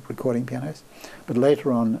 the recording pianos, but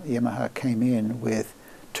later on Yamaha came in with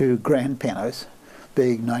two grand pianos,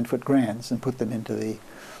 big 9-foot grands, and put them into the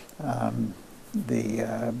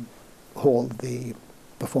hall, the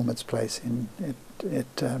performance place at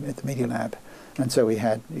the Media Lab. And so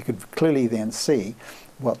you could clearly then see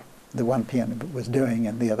what the one piano was doing,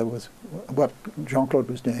 and the other was what Jean-Claude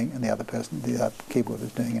was doing, and the other keyboard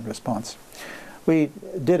was doing in response. We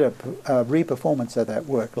did a re-performance of that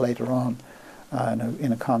work later on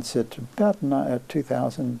in a concert about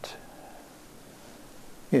 2000.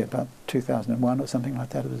 Yeah, about 2001 or something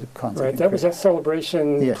like that. It was a concert. Right, that was that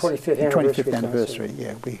celebration, yes, 25th anniversary. 25th anniversary,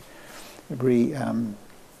 yeah. We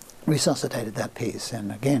resuscitated that piece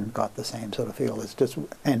and again got the same sort of feel. It's just,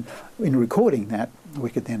 and in recording that, we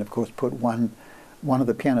could then of course put one of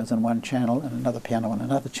the pianos on one channel and another piano on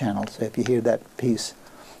another channel. So if you hear that piece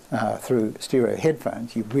through stereo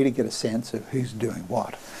headphones, you really get a sense of who's doing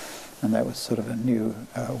what. And that was sort of a new,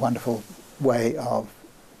 wonderful way of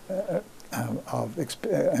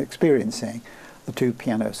experiencing the two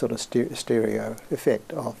piano sort of stereo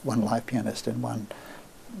effect of one live pianist and one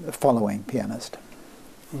following pianist.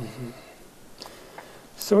 Mm-hmm.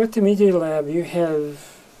 So at the Media Lab, you have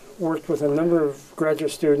worked with a number of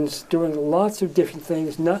graduate students doing lots of different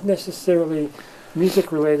things, not necessarily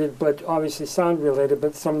music related, but obviously sound related,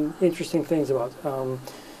 but some interesting things about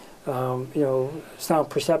you know, sound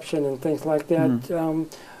perception and things like that. Mm.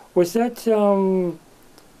 Was that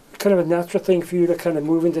kind of a natural thing for you to kind of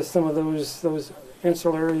move into some of those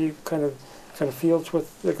ancillary kind of fields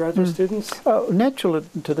with the graduate students? Oh, natural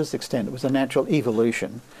to this extent. It was a natural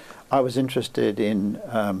evolution. I was interested in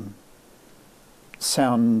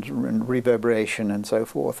sound and reverberation and so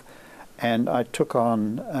forth, and I took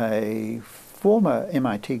on a former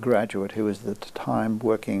MIT graduate who was at the time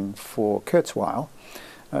working for Kurzweil.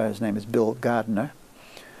 His name is Bill Gardner.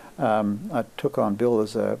 I took on Bill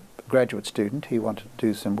as a graduate student. He wanted to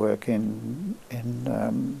do some work in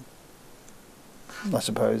I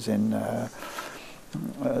suppose, in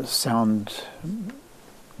sound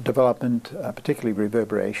development, particularly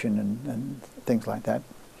reverberation and things like that.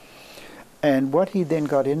 And what he then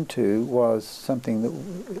got into was something that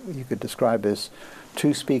you could describe as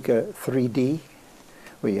two-speaker 3D,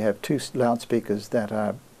 where you have two loudspeakers that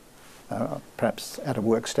are perhaps at a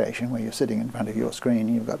workstation where you're sitting in front of your screen,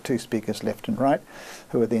 and you've got two speakers left and right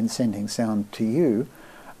who are then sending sound to you.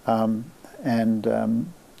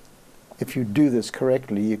 If you do this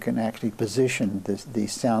correctly, you can actually position the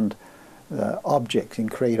sound objects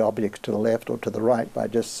and create objects to the left or to the right by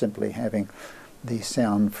just simply having the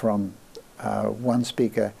sound from one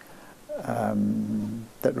speaker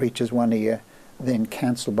that reaches one ear then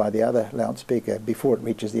cancelled by the other loudspeaker before it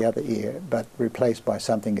reaches the other ear, but replaced by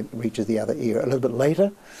something that reaches the other ear a little bit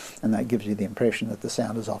later, and that gives you the impression that the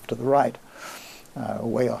sound is off to the right,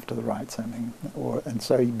 way off to the right, something. And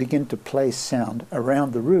so you begin to place sound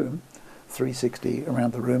around the room, 360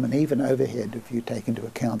 around the room, and even overhead if you take into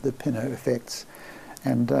account the Pinot effects.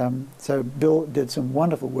 And so Bill did some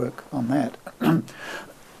wonderful work on that.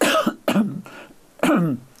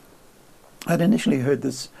 I'd initially heard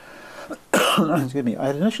this. Excuse me. I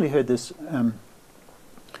had initially heard this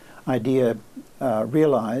idea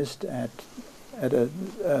realized at a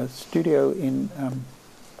studio in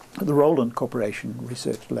the Roland Corporation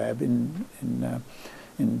Research Lab in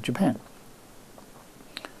Japan,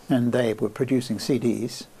 and they were producing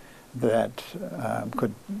CDs that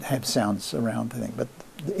could have sounds around the thing. But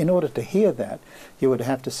in order to hear that, you would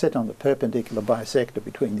have to sit on the perpendicular bisector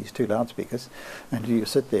between these two loudspeakers, and you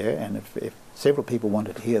sit there, and if several people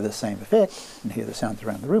wanted to hear the same effect and hear the sounds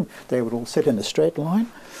around the room, they would all sit in a straight line,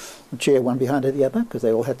 a chair one behind the other, because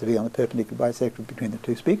they all had to be on the perpendicular bisector between the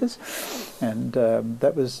two speakers. And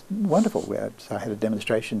that was wonderful. So I had a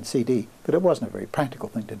demonstration CD, but it wasn't a very practical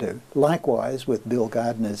thing to do. Likewise with Bill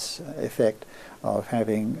Gardner's effect of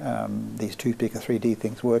having these two-speaker 3D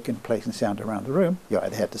things work in placing sound around the room. You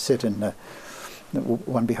either had to sit in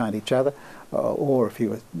one behind each other, or if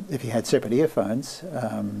you had separate earphones.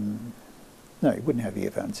 No, you wouldn't have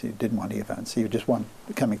earphones. You didn't want earphones. So you just want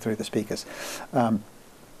coming through the speakers.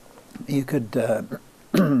 You could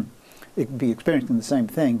be experiencing the same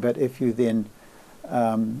thing, but if you then,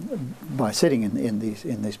 by sitting in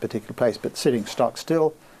these particular places, but sitting stock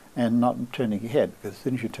still and not turning your head, because as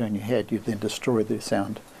soon as you turn your head, you then destroy the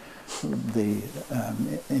sound, the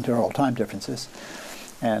interaural time differences,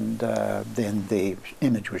 and then the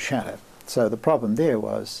image would shatter. So the problem there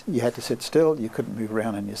was you had to sit still, you couldn't move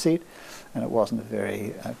around in your seat, and it wasn't a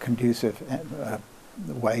very conducive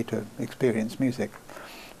way to experience music.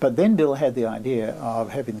 But then Bill had the idea of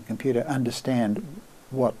having the computer understand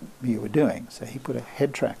what you were doing. So he put a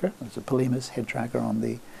head tracker, it was a Polymus head tracker on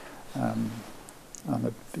the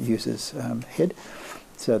user's head.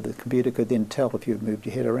 So the computer could then tell if you moved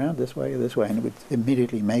your head around this way or this way, and it would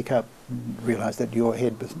immediately make up, realize that your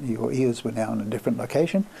ears were now in a different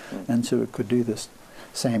location, and so it could do this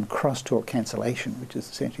same crosstalk cancellation, which is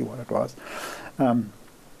essentially what it was.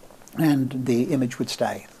 And the image would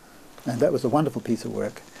stay. And that was a wonderful piece of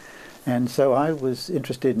work. And so I was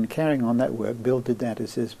interested in carrying on that work. Bill did that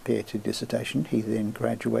as his PhD dissertation. He then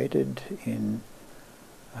graduated in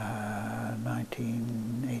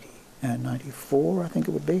 1994, I think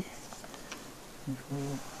it would be.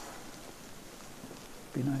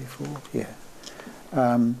 94, yeah.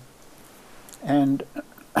 And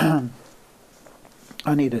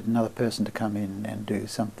I needed another person to come in and do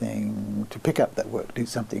something, to pick up that work, do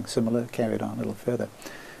something similar, carry it on a little further.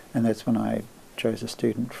 And that's when I chose a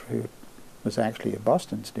student who was actually a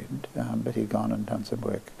Boston student, but he'd gone and done some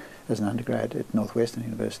work as an undergrad at Northwestern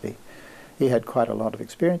University. He had quite a lot of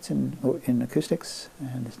experience in acoustics,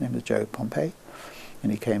 and his name was Joe Pompey,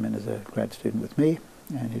 and he came in as a grad student with me,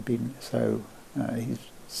 and he'd been he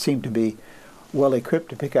seemed to be well equipped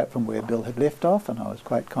to pick up from where Bill had left off, and I was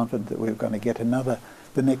quite confident that we were going to get the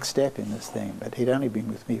next step in this thing. But he'd only been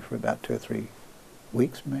with me for about 2 or 3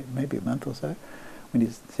 weeks, maybe a month or so, when he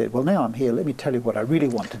said, well, now I'm here, let me tell you what I really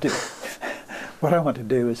want to do. What I want to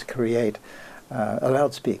do is create a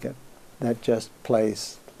loudspeaker that just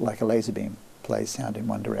plays like a laser beam, plays sound in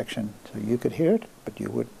one direction. So you could hear it, but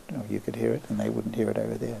you could hear it and they wouldn't hear it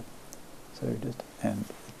over there. So and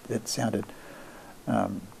it sounded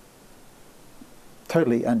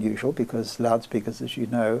totally unusual, because loudspeakers, as you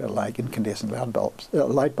know, are like incandescent light bulbs.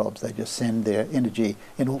 They just send their energy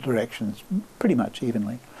in all directions pretty much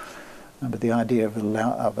evenly. But the idea of a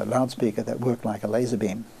loudspeaker that worked like a laser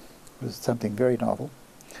beam was something very novel.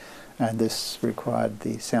 And this required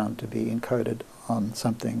the sound to be encoded on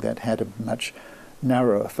something that had a much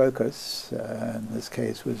narrower focus. In this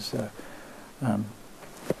case was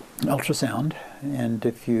ultrasound. And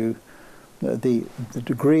if you the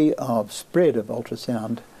degree of spread of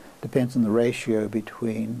ultrasound depends on the ratio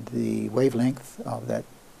between the wavelength of that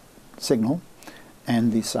signal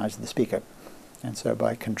and the size of the speaker. And so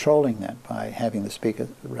by controlling that, by having the speaker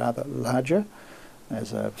rather larger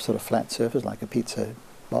as a sort of flat surface like a pizza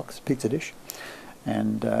dish,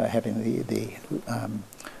 and having the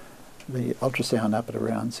ultrasound up at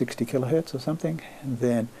around 60 kilohertz or something,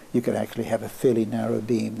 then you could actually have a fairly narrow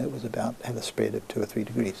beam that was had a spread of 2 or 3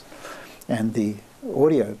 degrees. And the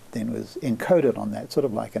audio then was encoded on that, sort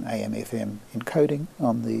of like an AM/FM encoding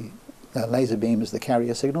on the laser beam as the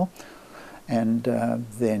carrier signal, and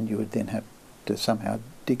then you would then have to somehow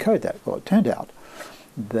decode that. Well, it turned out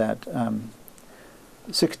that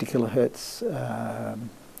 60 kilohertz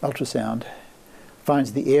ultrasound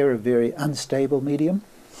finds the air a very unstable medium,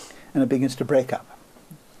 and it begins to break up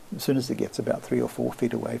as soon as it gets about 3 or 4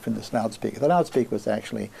 feet away from this loudspeaker. The loudspeaker was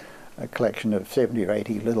actually a collection of 70 or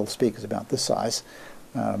 80 little speakers about this size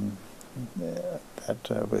that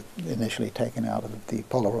were initially taken out of the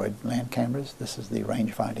Polaroid land cameras. This is the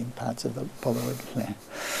range-finding parts of the Polaroid land.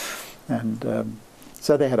 And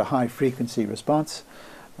so they had a high frequency response,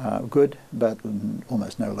 good, but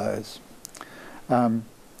almost no lows.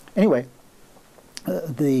 Anyway,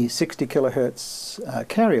 the 60 kilohertz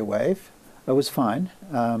carrier wave was fine.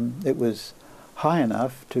 It was high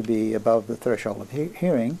enough to be above the threshold of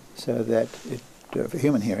hearing, so that for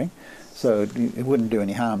human hearing, so it wouldn't do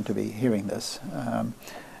any harm to be hearing this.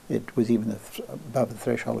 It was even above the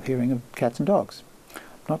threshold of hearing of cats and dogs.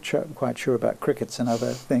 Not quite sure about crickets and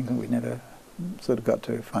other things, and we never sort of got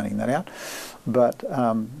to finding that out. But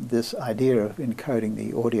this idea of encoding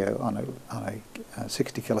the audio on a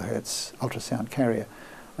 60 kilohertz ultrasound carrier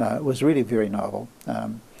was really very novel.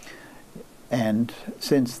 And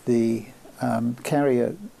since the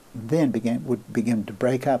carrier then would begin to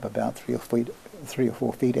break up about 3 or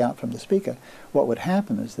 4 feet out from the speaker, what would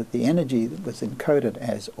happen is that the energy that was encoded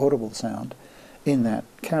as audible sound in that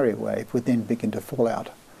carrier wave would then begin to fall out.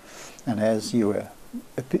 And as you were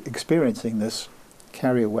experiencing this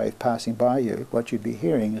carrier wave passing by you, what you'd be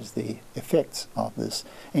hearing is the effects of this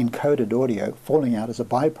encoded audio falling out as a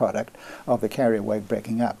byproduct of the carrier wave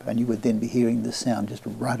breaking up, and you would then be hearing this sound just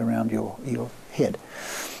right around your head.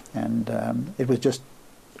 And it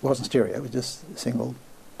wasn't stereo, it was just single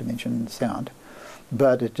dimension sound,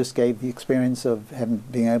 but it just gave the experience of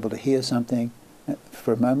being able to hear something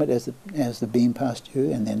for a moment as the beam passed you,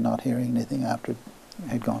 and then not hearing anything after it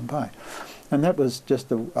had gone by. And that was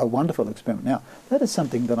just a wonderful experiment. Now, that is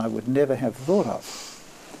something that I would never have thought of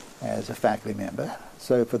as a faculty member.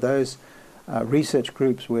 So for those research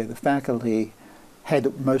groups where the faculty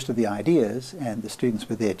had most of the ideas and the students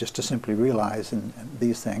were there just to simply realize and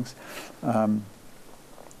these things,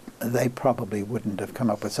 they probably wouldn't have come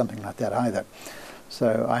up with something like that either.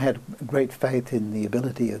 So I had great faith in the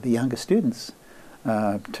ability of the younger students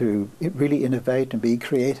to really innovate and be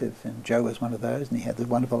creative, and Joe was one of those, and he had this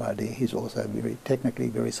wonderful idea. He's also technically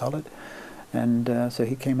very solid, and so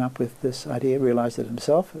he came up with this idea, realized it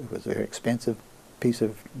himself. It was a very expensive piece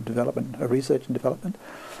of development, research and development,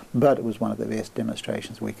 but it was one of the best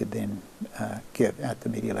demonstrations we could then give at the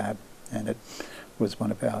Media Lab, and it was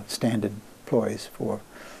one of our standard ploys for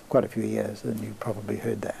quite a few years, and you probably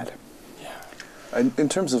heard that. In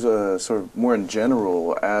terms of sort of more in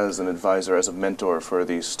general, as an advisor, as a mentor for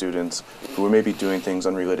these students who were maybe doing things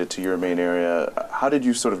unrelated to your main area, how did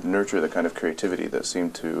you sort of nurture the kind of creativity that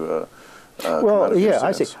seemed to come out of your students?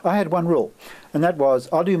 I see. I had one rule, and that was,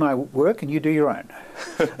 I'll do my work and you do your own.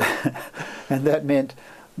 And that meant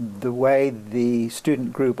the way the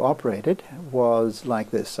student group operated was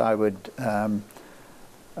like this. I would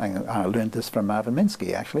I learned this from Marvin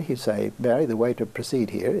Minsky, actually. He'd say, Barry, the way to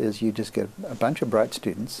proceed here is you just get a bunch of bright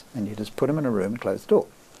students and you just put them in a room and close the door.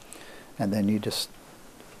 And then you just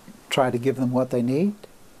try to give them what they need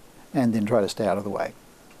and then try to stay out of the way.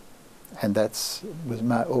 And that was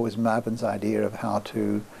always Marvin's idea of how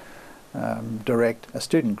to direct a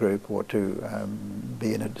student group, or to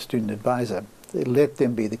be a student advisor. Let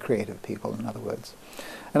them be the creative people, in other words.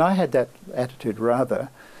 And I had that attitude rather,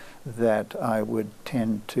 that I would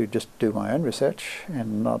tend to just do my own research,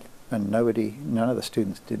 and none of the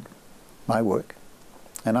students did my work,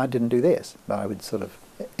 and I didn't do theirs, but I would sort of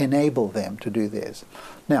enable them to do theirs.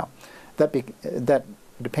 Now, that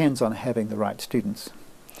depends on having the right students,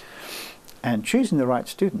 and choosing the right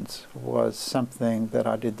students was something that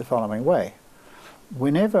I did the following way.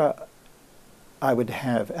 Whenever I would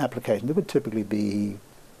have applications, there would typically be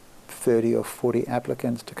 30 or 40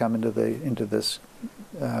 applicants to come into this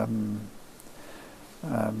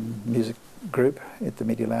music group at the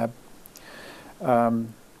Media Lab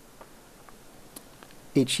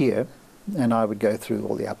each year, and I would go through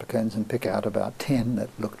all the applicants and pick out about 10 that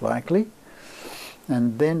looked likely,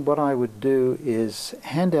 and then what I would do is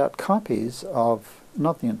hand out copies of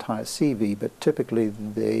not the entire CV, but typically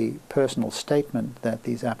the personal statement that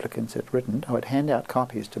these applicants had written. I would hand out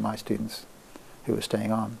copies to my students who were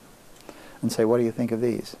staying on and say, what do you think of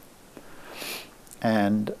these?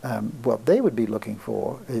 And what they would be looking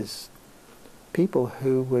for is people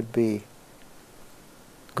who would be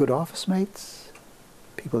good office mates,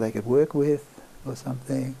 people they could work with or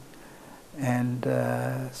something. And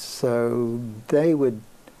so they would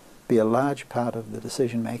be a large part of the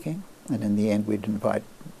decision making, and in the end we'd invite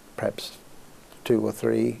perhaps 2 or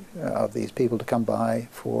 3 of these people to come by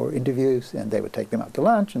for interviews, and they would take them out to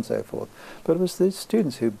lunch and so forth. But it was the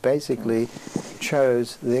students who basically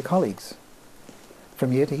chose their colleagues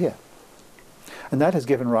from year to year. And that has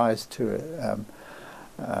given rise to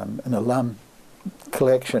an alum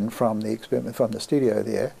collection from the studio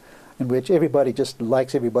there, in which everybody just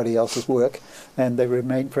likes everybody else's work, and they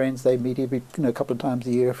remain friends. They meet every a couple of times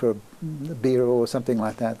a year for a beer or something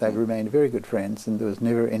like that. They remained very good friends, and there was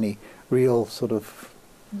never any real sort of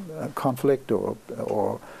conflict or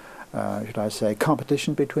should I say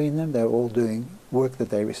competition between them. They were all doing work that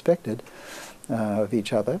they respected of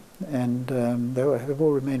each other, and they've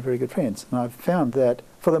all remained very good friends. And I've found that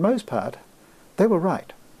for the most part they were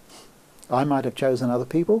right. I might have chosen other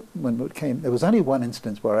people when it came. There was only one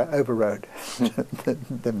instance where I overrode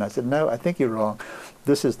them. I said, no, I think you're wrong.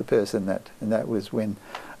 This is the person and that was when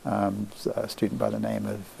a student by the name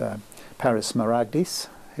of Paris Smaragdis,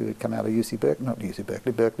 who had come out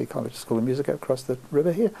of Berkeley College School of Music across the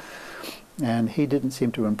river here. And he didn't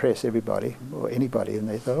seem to impress everybody or anybody, and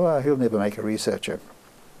they thought, oh, he'll never make a researcher.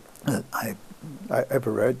 I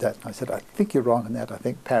overrode that. I said, I think you're wrong in that. I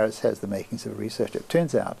think Paris has the makings of a researcher. It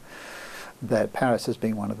turns out that Paris has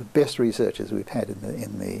been one of the best researchers we've had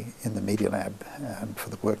in the Media Lab for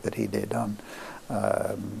the work that he did on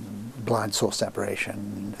blind source separation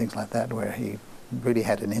and things like that, where he really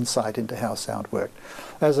had an insight into how sound worked.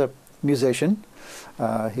 As a musician,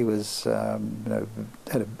 he was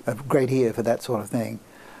had a great ear for that sort of thing.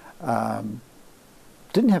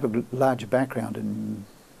 Didn't have a large background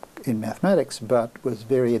in mathematics, but was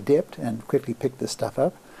very adept and quickly picked this stuff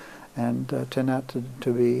up, and turned out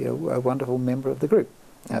to be a wonderful member of the group.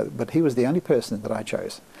 But he was the only person that I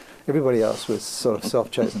chose. Everybody else was sort of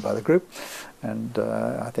self-chosen by the group, and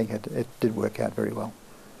I think it did work out very well.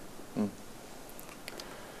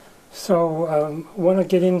 So want to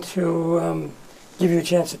get into, give you a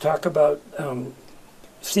chance to talk about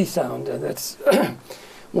C sound, and that's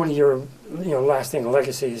one of your lasting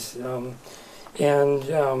legacies.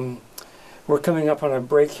 We're coming up on a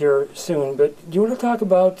break here soon, but do you want to talk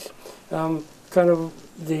about kind of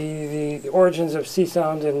the origins of C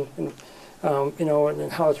sound and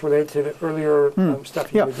and how it's related to the earlier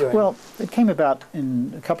stuff you were doing? Well, it came about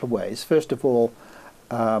in a couple of ways. First of all,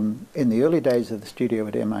 in the early days of the studio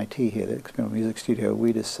at MIT here, the Experimental Music Studio,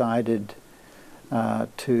 we decided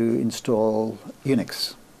to install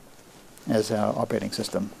Unix as our operating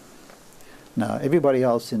system. Now, everybody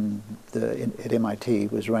else at MIT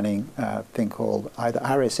was running a thing called either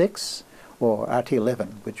RSX or RT11,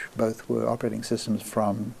 which both were operating systems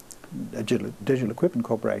from Digital Equipment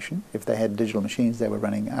Corporation. If they had digital machines, they were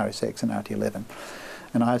running RSX and RT11.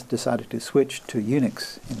 And I decided to switch to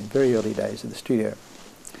Unix in the very early days of the studio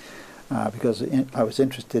because I was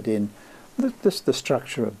interested in the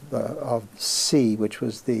structure of C, which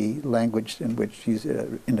was the language in which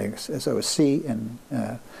index. So it was C and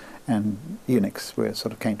Unix, where it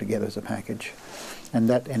sort of came together as a package. And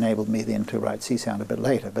that enabled me then to write C sound a bit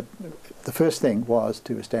later. But the first thing was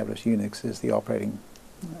to establish Unix as the operating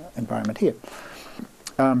environment here.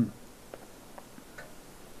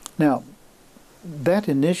 Now, that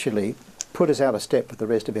initially put us out of step with the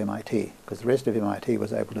rest of MIT, because the rest of MIT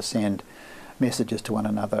was able to send messages to one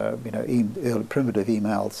another, early primitive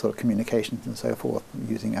email sort of communications and so forth,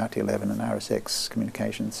 using RT11 and RSX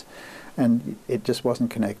communications. And it just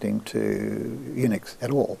wasn't connecting to Unix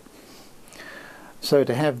at all. So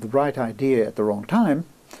to have the right idea at the wrong time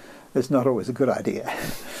is not always a good idea.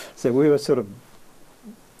 So we were sort of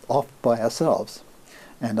off by ourselves.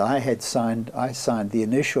 And I signed the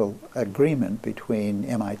initial agreement between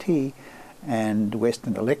MIT and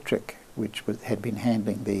Western Electric, which had been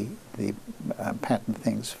handling the patent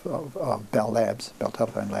things of Bell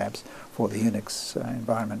Telephone Labs for the Unix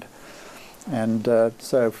environment. And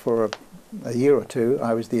so for a year or two,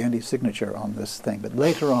 I was the only signature on this thing. But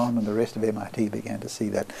later on, when the rest of MIT began to see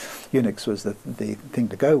that Unix was the thing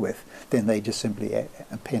to go with, then they just simply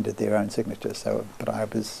appended their own signature. So, but I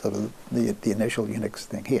was sort of the initial Unix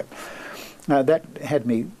thing here. Now that had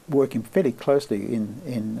me working fairly closely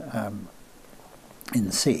in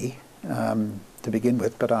C to begin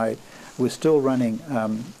with, but I was still running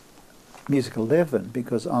Music 11,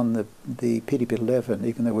 because on the PDP 11,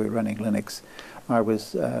 even though we were running Linux,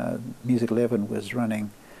 Music 11 was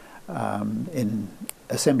running in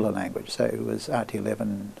assembler language. So it was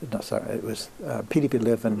RT11, no, sorry, it was PDP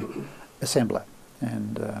 11 assembler,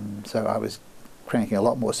 and so I was cranking a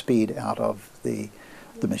lot more speed out of the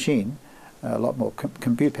machine, a lot more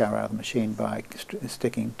compute power out of the machine by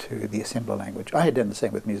sticking to the assembler language. I had done the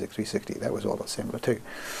same with Music 360. That was all assembler too,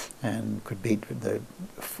 and could beat the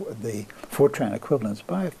Fortran equivalents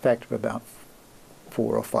by a factor of about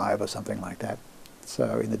 4 or 5 or something like that.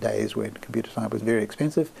 So in the days when computer type was very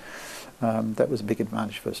expensive, that was a big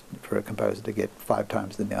advantage for a composer to get 5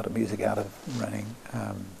 times the amount of music out of running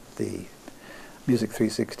the Music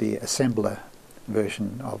 360 assembler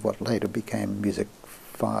version of what later became Music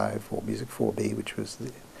 5 or Music 4B, which was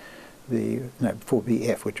the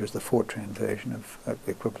 4BF, which was the Fortran version of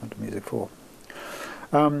equivalent to Music 4.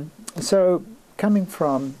 So coming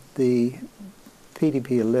from the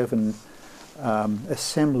PDP-11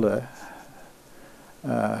 assembler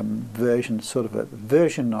version, sort of a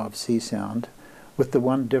version of C-Sound, with the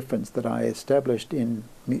one difference that I established in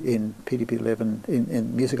PDP-11,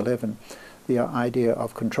 in Music 11, the idea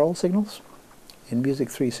of control signals. In Music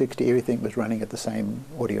 360, everything was running at the same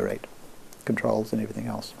audio rate, controls and everything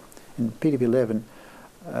else. In PDP-11,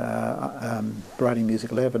 writing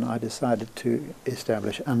Music 11, I decided to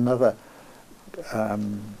establish another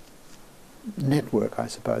network, I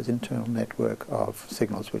suppose, internal network of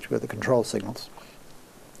signals, which were the control signals.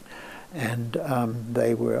 And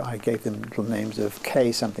I gave them little names of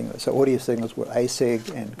K something. So audio signals were A sig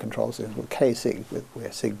and control signals were K sig,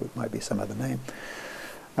 where sig might be some other name.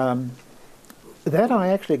 That I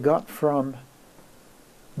actually got from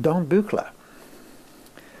Don Buchler.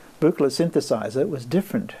 Buchler's synthesizer was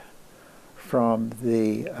different from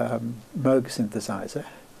the Moog synthesizer,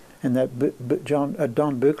 and that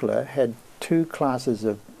Don Buchler had 2 classes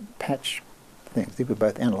of patch things. These were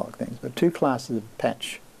both analog things, but 2 classes of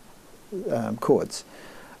patch chords.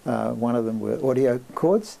 One of them were audio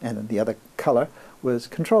chords, and the other color was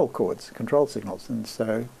control chords, control signals. And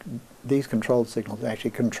so these control signals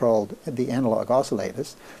actually controlled the analog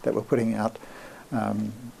oscillators that were putting out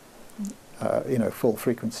full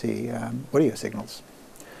frequency audio signals.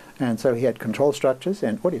 And so he had control structures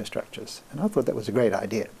and audio structures, and I thought that was a great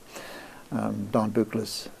idea. Don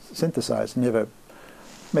Buchler's synthesizer never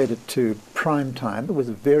made it to prime time. It was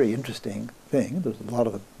a very interesting thing. There was a lot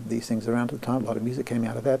of these things around at the time, a lot of music came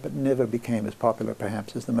out of that, but never became as popular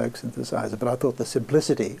perhaps as the Moog synthesizer. But I thought the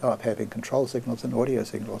simplicity of having control signals and audio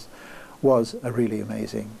signals was a really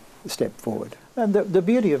amazing step forward. And the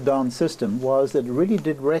beauty of Don's system was that it really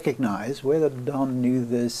did recognize, whether Don knew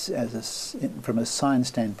this from a science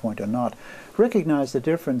standpoint or not, recognize the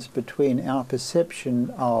difference between our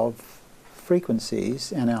perception of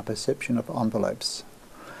frequencies and our perception of envelopes.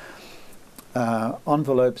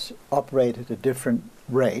 Envelopes operate at a different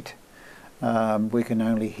rate. We can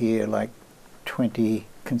only hear like 20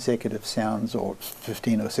 consecutive sounds or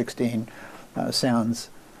 15 or 16 sounds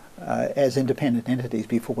as independent entities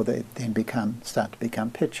before they then start to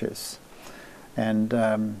become pitches. And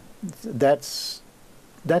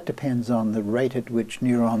that depends on the rate at which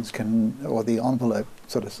neurons can, or the envelope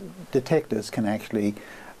sort of detectors can actually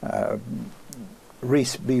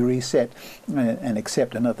be reset and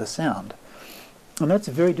accept another sound. And that's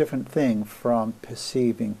a very different thing from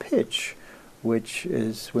perceiving pitch, which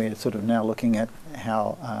is we're sort of now looking at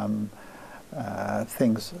how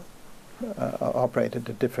things operate at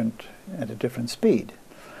a different speed.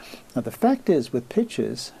 Now the fact is, with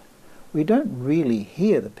pitches, we don't really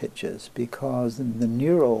hear the pitches because the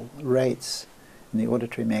neural rates in the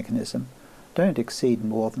auditory mechanism don't exceed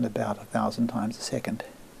more than about 1,000 times a second.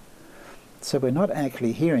 So we're not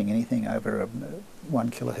actually hearing anything over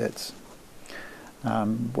 1 kilohertz.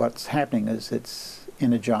 What's happening is it's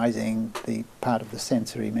energizing the part of the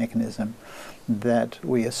sensory mechanism that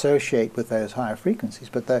we associate with those higher frequencies,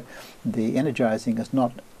 but the energizing is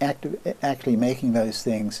not actually making those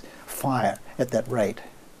things fire at that rate.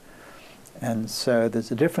 And so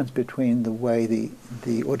there's a difference between the way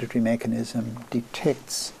the auditory mechanism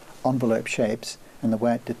detects envelope shapes and the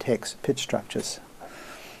way it detects pitch structures.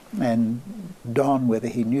 And Don, whether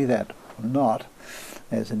he knew that or not,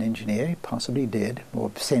 as an engineer, he possibly did,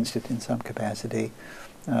 or sensed it in some capacity,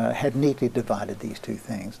 had neatly divided these two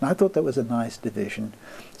things. And I thought that was a nice division.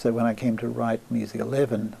 So when I came to write Music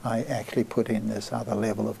 11, I actually put in this other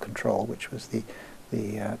level of control, which was the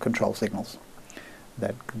control signals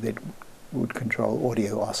that would control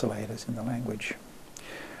audio oscillators in the language.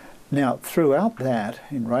 Now, throughout that,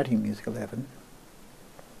 in writing Music 11,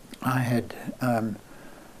 I had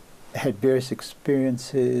various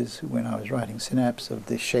experiences when I was writing Synapse of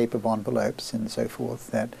the shape of envelopes and so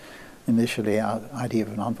forth, that initially our idea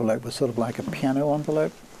of an envelope was sort of like a piano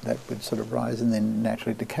envelope that would sort of rise and then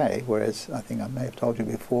naturally decay, whereas I think I may have told you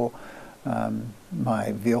before,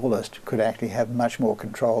 my violist could actually have much more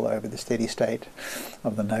control over the steady state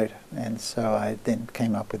of the note, and so I then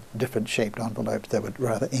came up with different shaped envelopes that would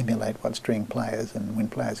rather emulate what string players and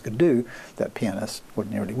wind players could do that pianists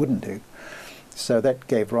ordinarily wouldn't do. So that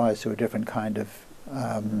gave rise to a different kind of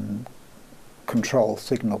control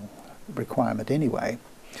signal requirement anyway.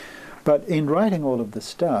 But in writing all of this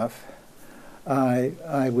stuff,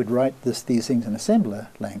 I would write these things in assembler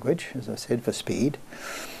language, as I said, for speed.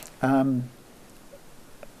 And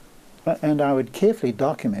I would carefully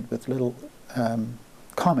document with little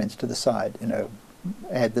comments to the side, you know,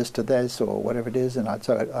 add this to this or whatever it is, and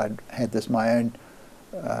I'd had this my own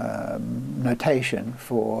notation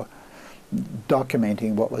for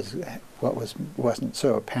documenting what wasn't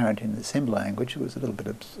so apparent in the assembler language. It was a little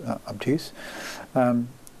bit obtuse,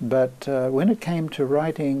 but when it came to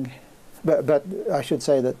writing, but I should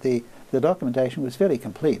say that the documentation was fairly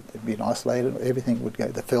complete. It'd been oscillated, everything would go,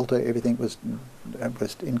 the filter, everything was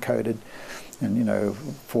encoded, and you know,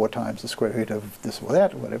 4 times the square root of this or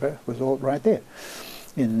that or whatever was all right there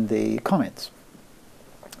in the comments.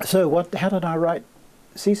 So how did I write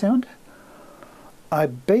C sound? I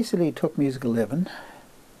basically took Music 11,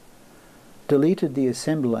 deleted the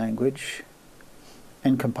assembler language,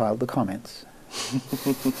 and compiled the comments.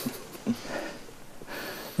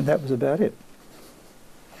 And that was about it.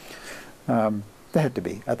 There had to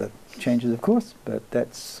be other changes, of course, but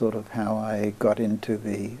that's sort of how I got into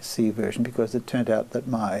the C version, because it turned out that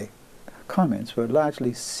my comments were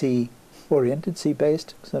largely C-oriented,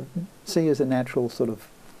 C-based. So C is a natural sort of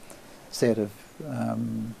set of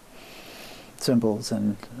symbols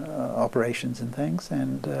and operations and things,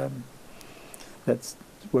 and that's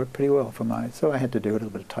worked pretty well for my. So I had to do a little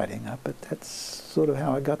bit of tidying up, but that's sort of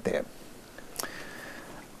how I got there.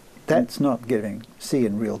 That's not giving C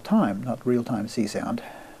in real time, not real-time C sound.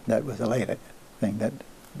 That was a later thing that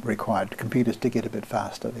required computers to get a bit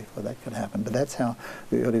faster before that could happen. But that's how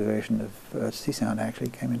the early version of C sound actually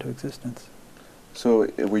came into existence. So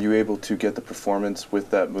were you able to get the performance with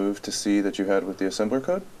that move to C that you had with the assembler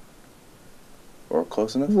code? Or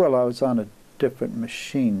close enough? Well, I was on a different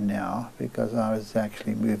machine now, because I was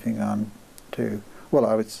actually moving on to, well,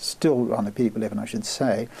 I was still on the PDP-11, I should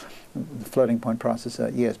say, the floating point processor,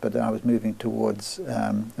 yes, but I was moving towards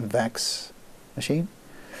a VAX machine,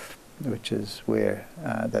 which is where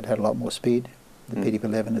that had a lot more speed. The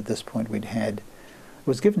PDP-11 at this point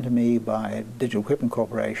was given to me by Digital Equipment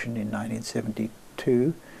Corporation in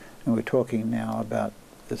 1972, and we're talking now about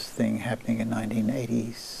this thing happening in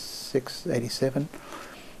 1986, 87,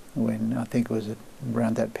 when I think it was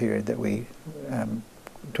around that period that we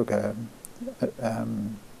took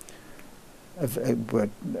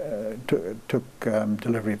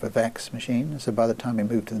delivery of a VAX machine. So by the time we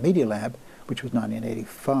moved to the Media Lab, which was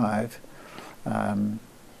 1985,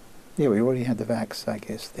 yeah, we already had the VAX, I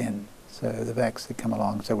guess, then. So the VAX had come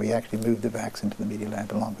along, so we actually moved the VAX into the Media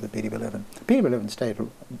Lab along with the PDP-11. The PDP-11 stayed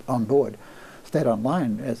on board, stayed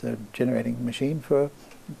online as a generating machine for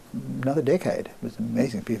another decade. It was an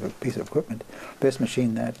amazing piece of equipment. Best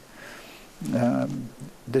machine that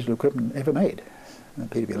Digital Equipment ever made, the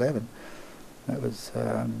PDP-11. That was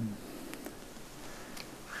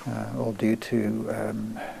all due to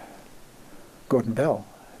Gordon Bell,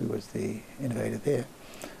 who was the innovator there.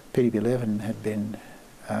 PDP-11 had been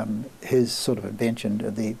his sort of invention,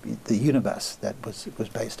 the Unibus that was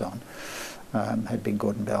based on, had been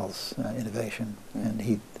Gordon Bell's innovation, and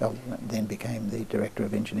he then became the director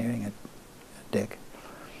of engineering at DEC.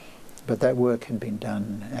 But that work had been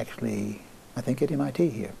done actually, I think, at MIT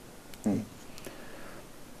here.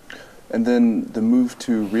 And then the move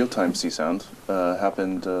to real-time C-sound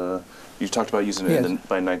happened, you talked about using it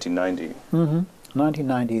by 1990.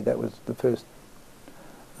 1990, that was the first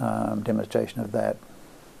demonstration of that.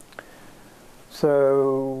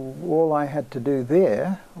 So all I had to do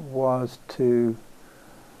there was to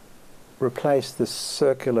replace the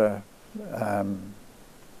circular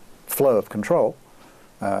flow of control,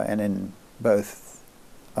 and in both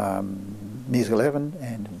Music 11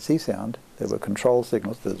 and in C sound there were control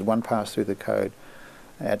signals. There's one pass through the code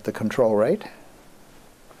at the control rate,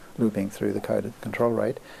 looping through the code at the control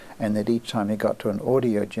rate, and that each time it got to an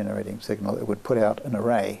audio generating signal it would put out an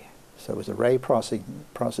array. So it was array processing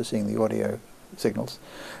the audio signals,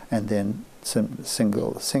 and then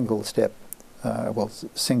single step,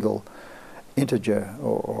 single integer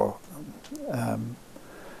or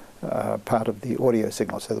part of the audio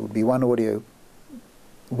signal. So there would be one audio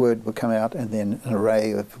word would come out, and then an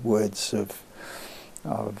array of words of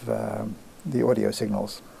the audio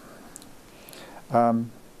signals.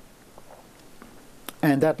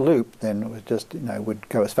 And that loop then was just, would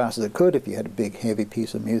go as fast as it could. If you had a big, heavy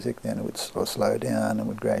piece of music, then it would slow down and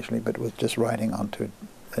would gradually, but it was just writing onto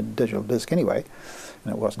a digital disc anyway,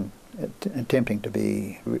 and it wasn't attempting to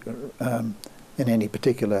be in any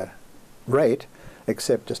particular rate,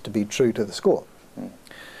 except just to be true to the score.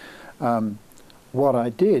 What I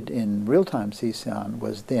did in real-time C-sound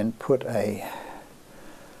was then put a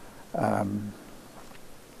a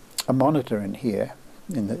monitor in here,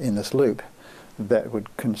 in this loop, that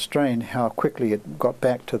would constrain how quickly it got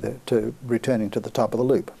back to returning to the top of the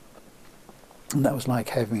loop. And that was like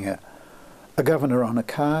having a governor on a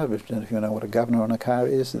car. I don't know if you know what a governor on a car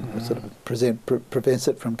is. It sort of prevents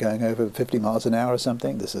it from going over 50 miles an hour or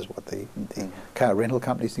something. This is what the car rental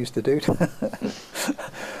companies used to do.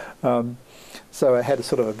 So I had a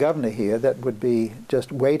sort of a governor here that would be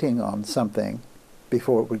just waiting on something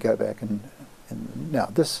before it would go back. And now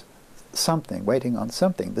this something, waiting on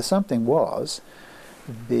something. The something was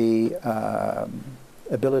the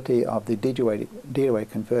ability of the DOA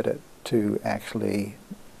converter to actually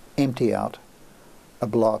empty out a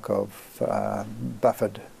block of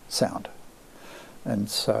buffered sound. And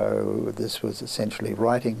so this was essentially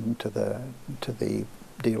writing to the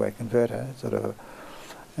DOA converter, sort of,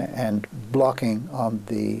 and blocking on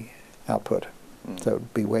the output. So it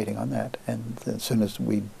would be waiting on that, and as soon as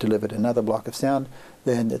we delivered another block of sound,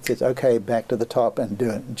 then it says, okay, back to the top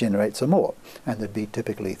and generate some more. And there'd be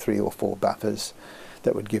typically 3 or 4 buffers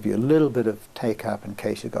that would give you a little bit of take-up in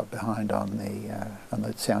case you got behind on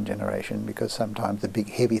the sound generation, because sometimes the big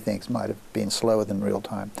heavy things might have been slower than real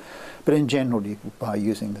time. But in general, by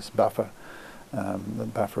using this buffer, the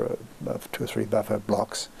buffer of 2 or 3 buffer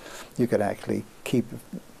blocks, you could actually keep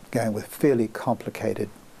going with fairly complicated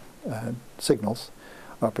signals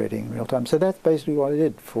operating in real time. So that's basically what I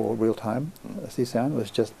did for real time C-sound,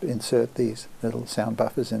 was just insert these little sound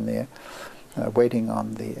buffers in there, waiting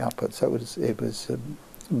on the output. So it was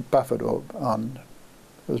buffered or on,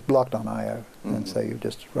 it was blocked on I/O, and so you're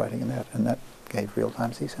just writing in that, and that gave real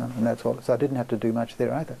time C-sound, and that's all. So I didn't have to do much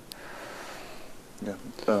there either. Yeah.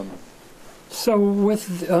 So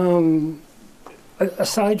with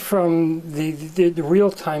aside from the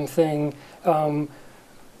real time thing,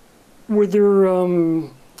 were there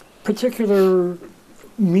particular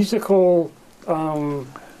musical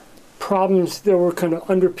problems that were kind of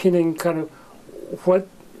underpinning kind of what,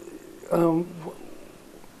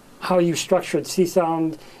 how you structured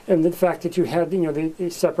C-sound, and the fact that you had, you know, the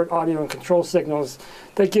separate audio and control signals,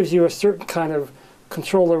 that gives you a certain kind of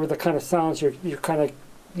control over the kind of sounds you're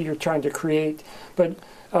trying to create. But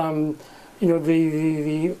you know,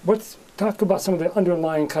 talk about some of the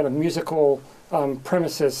underlying kind of musical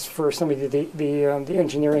premises for some of the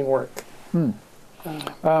engineering work.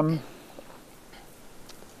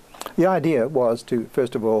 The idea was to,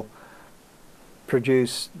 first of all,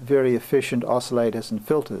 produce very efficient oscillators and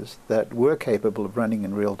filters that were capable of running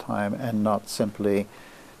in real time and not simply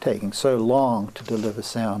taking so long to deliver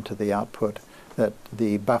sound to the output that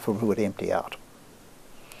the buffer would empty out.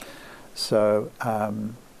 So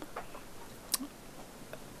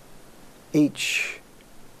each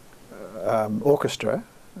orchestra,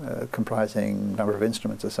 comprising a number of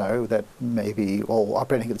instruments or so, that may be all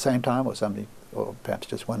operating at the same time, or perhaps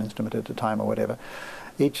just one instrument at a time or whatever,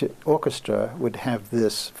 each orchestra would have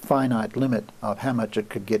this finite limit of how much it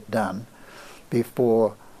could get done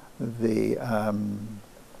before the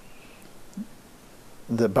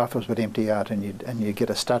buffers would empty out, and you get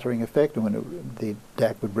a stuttering effect, and when the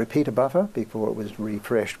DAC would repeat a buffer before it was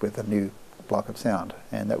refreshed with a new block of sound,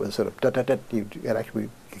 and that was sort of you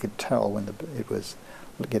could tell when it was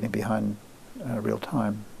getting behind real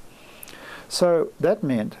time. So that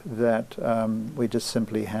meant that we just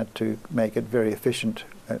simply had to make it very efficient,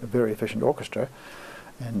 a very efficient orchestra,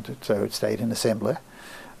 and so it stayed in assembler.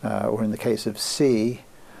 Or in the case of C,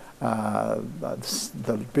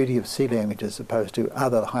 the beauty of C language as opposed to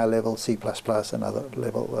other high-level C++ and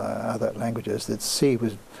other languages, that C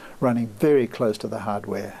was running very close to the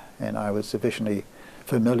hardware, and I was sufficiently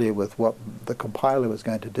familiar with what the compiler was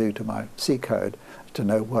going to do to my C code to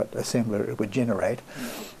know what assembler it would generate,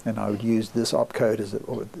 and I would use this opcode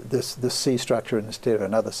or this C structure instead of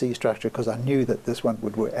another C structure, because I knew that this one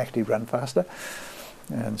would actually run faster.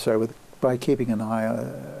 And so by keeping an eye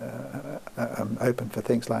open for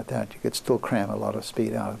things like that, you could still cram a lot of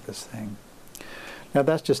speed out of this thing. Now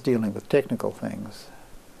that's just dealing with technical things,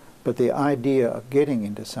 but the idea of getting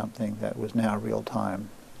into something that was now real time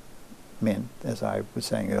meant, as I was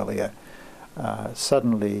saying earlier,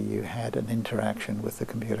 suddenly you had an interaction with the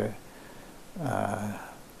computer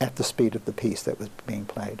at the speed of the piece that was being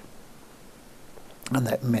played. And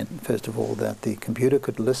that meant, first of all, that the computer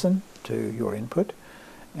could listen to your input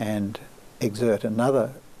and exert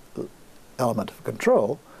another element of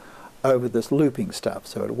control over this looping stuff.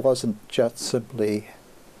 So it wasn't just simply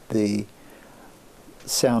the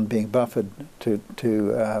sound being buffered through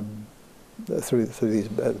these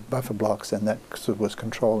buffer blocks, and that sort of was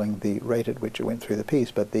controlling the rate at which it went through the piece,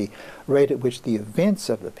 but the rate at which the events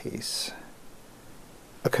of the piece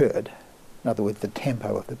occurred In other words, the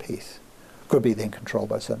tempo of the piece could be then controlled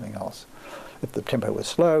by something else. If the tempo was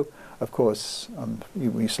slow, of course,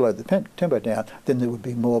 when you slow the tempo down, then there would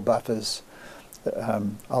be more buffers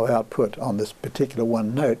of output on this particular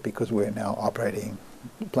one note, because we're now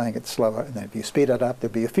playing it slower. And then if you speed it up,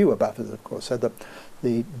 there'd be fewer buffers, of course. So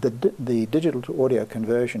the digital to audio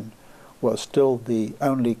conversion was still the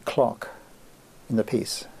only clock in the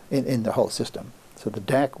piece, in the whole system. So the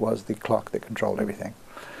DAC was the clock that controlled everything.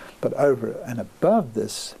 But over and above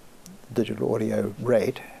this digital audio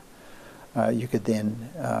rate, you could then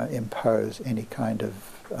impose any kind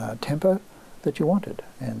of tempo that you wanted.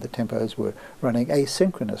 And the tempos were running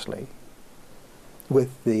asynchronously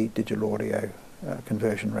with the digital audio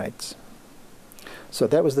conversion rates. So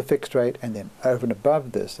that was the fixed rate, and then over and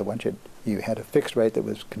above this, so once you had a fixed rate that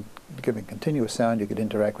was giving continuous sound, you could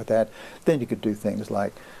interact with that. Then you could do things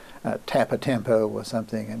like tap a tempo or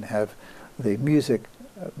something and have the music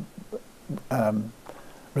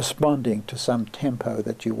responding to some tempo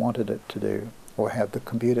that you wanted it to do, or have the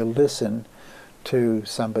computer listen to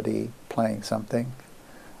somebody playing something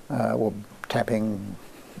or tapping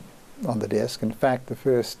on the desk. In fact, the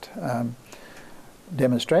first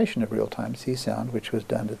demonstration of real-time C-sound, which was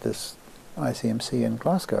done at this ICMC in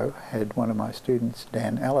Glasgow, had one of my students,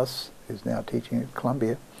 Dan Ellis, who's now teaching at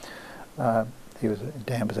Columbia. Dan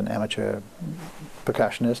was an amateur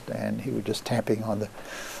percussionist, and he was just tapping on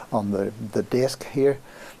the desk here,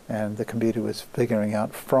 and the computer was figuring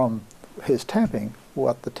out from his tapping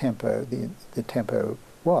what the tempo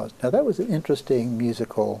was. Now that was an interesting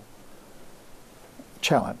musical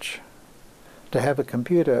challenge, to have a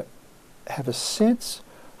computer have a sense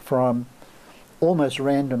from almost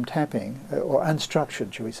random tapping, or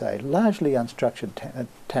unstructured, shall we say, largely unstructured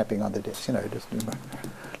tapping on the desk, just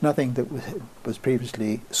nothing that was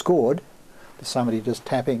previously scored, somebody just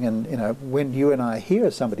tapping. And when you and I hear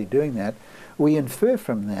somebody doing that, we infer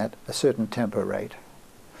from that a certain tempo rate.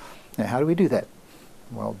 Now how do we do that?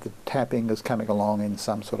 Well, the tapping is coming along in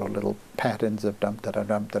some sort of little patterns of dum da da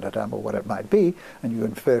dum da da dum, or what it might be, and you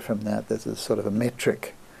infer from that there's a sort of a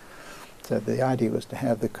metric. So the idea was to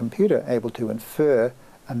have the computer able to infer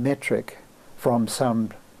a metric from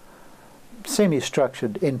some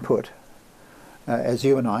semi-structured input, as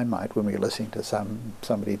you and I might when we're listening to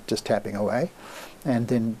somebody just tapping away, and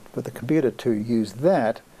then for the computer to use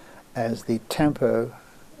that as the tempo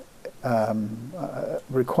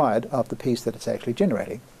required of the piece that it's actually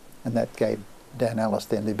generating. And that gave Dan Ellis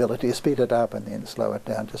then the ability to speed it up and then slow it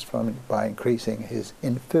down just by increasing his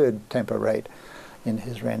inferred tempo rate in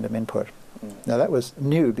his random input. Now that was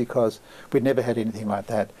new, because we'd never had anything like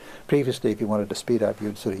that. Previously, if you wanted to speed up,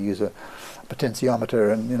 you'd sort of use a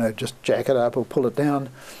potentiometer and just jack it up or pull it down.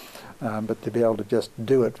 But to be able to just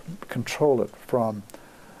do it, control it from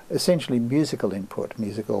essentially musical input,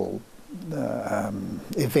 musical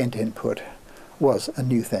event input, was a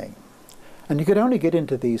new thing. And you could only get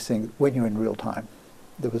into these things when you're in real time.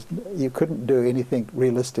 You couldn't do anything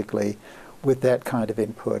realistically with that kind of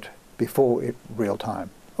input before real time.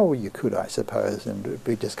 Oh, you could, I suppose, and it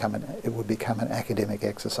would become an academic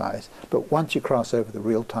exercise. But once you cross over the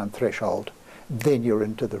real-time threshold, then you're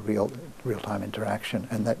into the real-time interaction,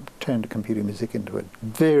 and that turned computer music into a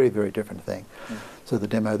very, very different thing. So the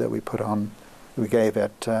demo that we gave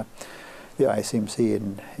at the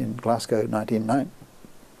ICMC in Glasgow,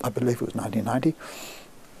 I believe it was 1990,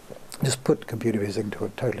 just put computer music into a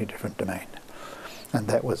totally different domain, and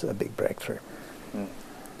that was a big breakthrough.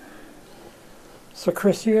 So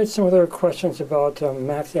Chris, you had some other questions about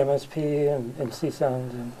Max MSP and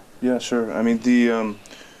C-Sound. Yeah, sure. I mean, the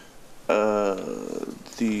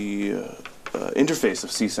interface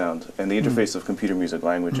of C-Sound and the interface of computer music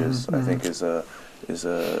languages, I think, is a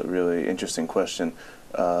really interesting question.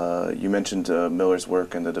 You mentioned Miller's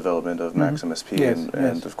work and the development of Max MSP,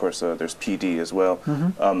 and of course there's PD as well.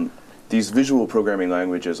 These visual programming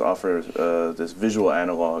languages offer this visual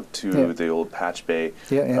analog to the old patch bay,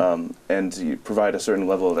 and you provide a certain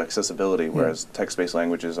level of accessibility, whereas text-based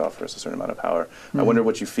languages offer us a certain amount of power. I wonder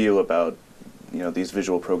what you feel about these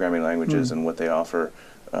visual programming languages and what they offer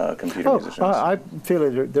computer musicians. I feel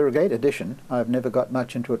they're a great addition. I've never got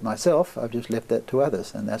much into it myself. I've just left that to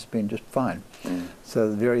others, and that's been just fine. So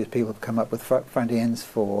the various people have come up with front ends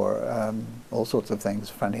for all sorts of things,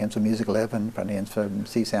 front ends for Music 11, front ends for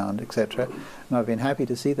C-Sound, etc. And I've been happy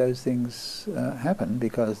to see those things happen,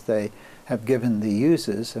 because they have given the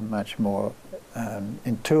users a much more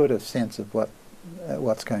intuitive sense of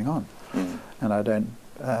what's going on. And I don't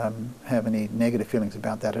have any negative feelings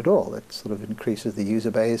about that at all. It sort of increases the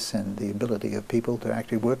user base and the ability of people to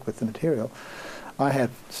actually work with the material. I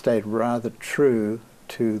have stayed rather true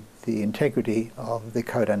to the integrity of the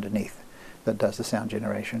code underneath. that does the sound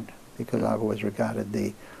generation, because I've always regarded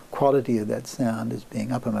the quality of that sound as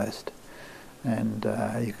being uppermost. And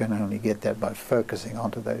you can only get that by focusing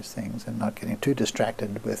onto those things and not getting too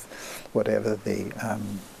distracted with whatever the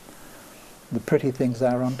pretty things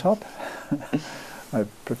are on top. I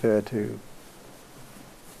prefer to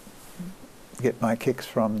get my kicks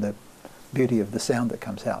from the beauty of the sound that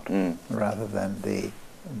comes out, rather than the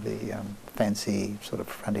fancy sort of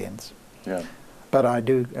front ends. Yeah. But I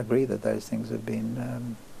do agree that those things have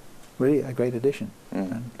been really a great addition,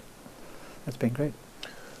 and that's been great.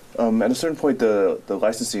 At a certain point, the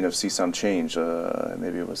licensing of C-Sound changed.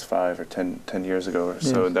 Maybe it was 5 or 10 years ago or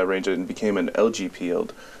so, in that range, and became an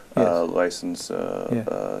LGP'd license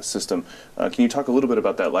system. Can you talk a little bit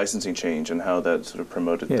about that licensing change and how that sort of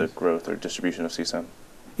promoted the growth or distribution of C-Sound?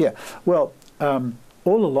 Yeah, well,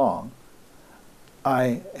 all along,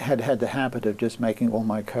 I had the habit of just making all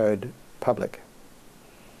my code public.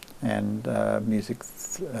 And Music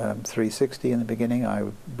 360 in the beginning, I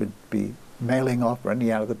would be mailing off, running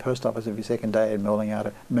out of the post office every second day and mailing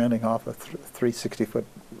off a 360-foot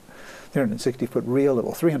reel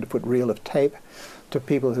or 300-foot reel of tape to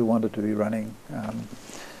people who wanted to be running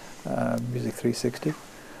Music 360.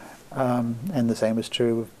 And the same was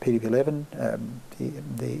true of PDP-11, the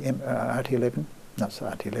RT-11, not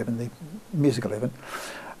RT-11, the Music 11.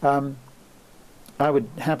 I would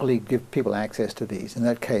happily give people access to these. In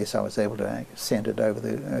that case, I was able to send it over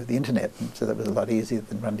the internet, and so that was a lot easier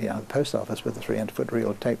than running down to the post office with a 300-foot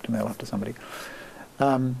reel of tape to mail off to somebody.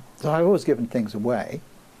 So I've always given things away.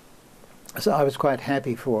 So I was quite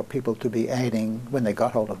happy for people to be adding, when they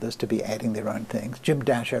got hold of this, to be adding their own things. Jim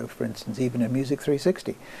Dasho, for instance, even in Music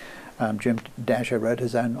 360. Jim Dasho wrote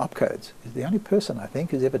his own opcodes. He's the only person, I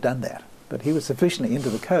think, who's ever done that. But he was sufficiently into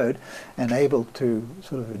the code and able to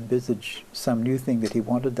sort of envisage some new thing that he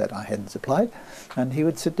wanted that I hadn't supplied, and he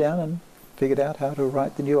would sit down and figure out how to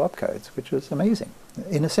write the new opcodes, which was amazing,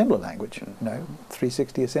 in assembler language,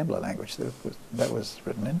 360 assembler language that was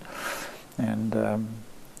written in. And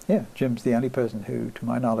yeah, Jim's the only person who, to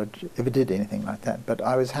my knowledge, ever did anything like that. But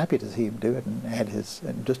I was happy to see him do it and add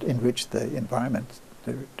and just enrich the environment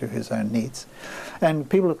to his own needs. And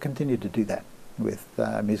people have continued to do that. With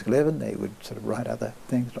Music 11, they would sort of write other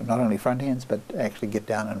things, not only front ends, but actually get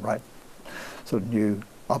down and write sort of new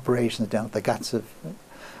operations down at the guts of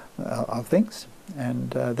things.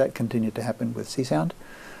 And that continued to happen with C-Sound.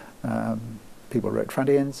 People wrote front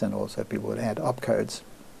ends, and also people would add opcodes.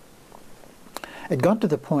 It got to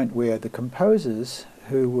the point where the composers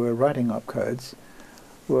who were writing opcodes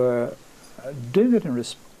were doing it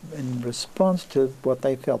in response to what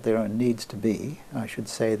they felt their own needs to be. I should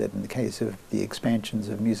say that in the case of the expansions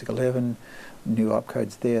of Music 11, new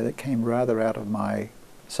opcodes there that came rather out of my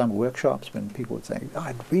summer workshops, when people would say, oh,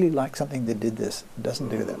 I'd really like something that did this, it doesn't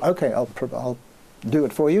do that. Okay, I'll do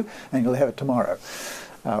it for you and you'll have it tomorrow.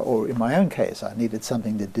 Or in my own case, I needed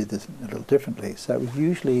something that did this a little differently. So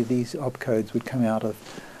usually these opcodes would come out of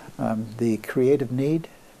the creative need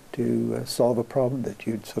to solve a problem that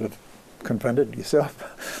you'd sort of confronted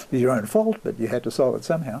yourself, your own fault, but you had to solve it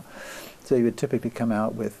somehow. So you would typically come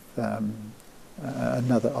out with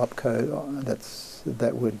another opcode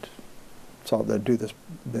that would do this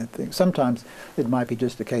thing. Sometimes it might be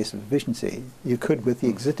just a case of efficiency. You could, with the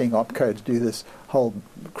existing opcodes, do this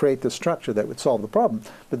create the structure that would solve the problem,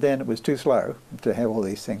 but then it was too slow to have all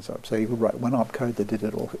these things up. So you would write one opcode that did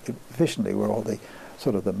it all efficiently, where all the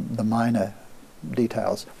sort of the minor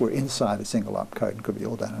details were inside a single opcode and could be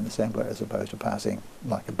all done in assembler, as opposed to passing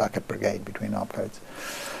like a bucket brigade between opcodes.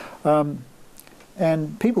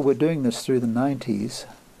 And people were doing this through the 90s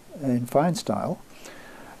in fine style,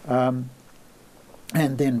 and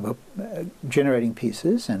then were generating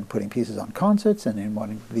pieces and putting pieces on concerts, and then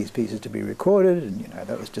wanting these pieces to be recorded, and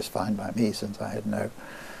that was just fine by me, since I had no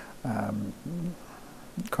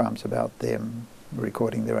qualms about them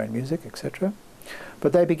recording their own music, etc.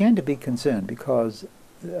 But they began to be concerned because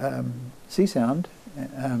C-Sound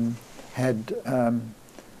had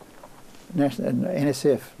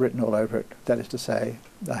NSF written all over it. That is to say,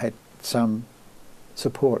 I had some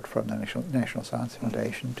support from the National Science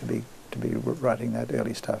Foundation to be writing that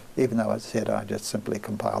early stuff. Even though I said I just simply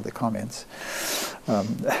compiled the comments,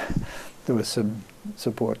 there was some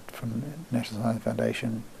support from the National Science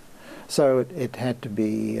Foundation. So it had to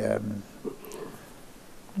be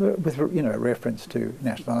with reference to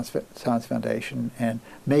National Science Foundation, and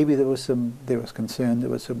maybe there was concern, there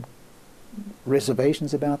was some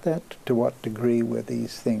reservations about that. To what degree were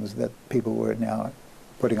these things that people were now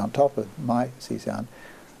putting on top of my C-Sound,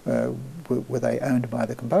 were they owned by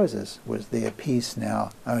the composers? Was their piece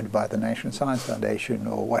now owned by the National Science Foundation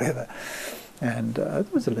or whatever? And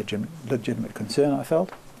it was a legitimate concern, I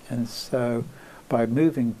felt. And so by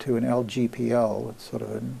moving to an LGPL, it's sort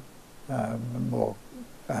of a more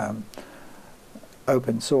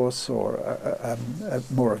open source or a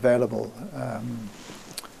more available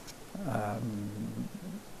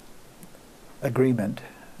agreement,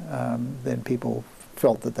 then people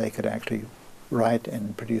felt that they could actually write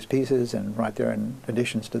and produce pieces and write their own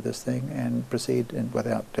additions to this thing and proceed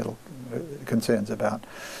without little concerns about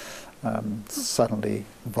suddenly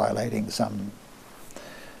violating some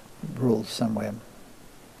rules somewhere.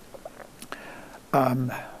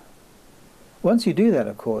 Once you do that,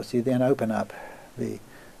 of course, you then open up the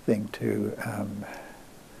thing to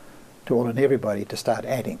all and everybody to start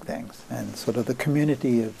adding things, and sort of the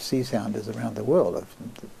community of C sounders around the world.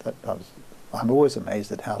 I'm always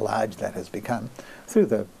amazed at how large that has become through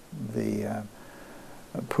the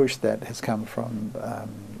push that has come from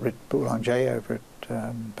Rick Boulanger over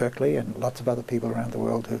at Berkeley and lots of other people around the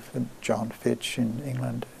world, John Fitch in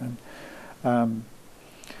England. And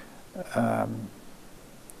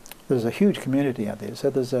there's a huge community out there. So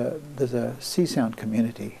there's a C sound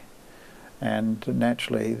community, and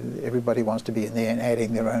naturally everybody wants to be in there and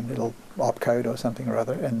adding their own little opcode or something or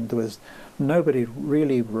other. And there was nobody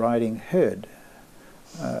really writing herd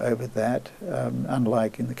over that,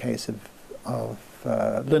 unlike in the case of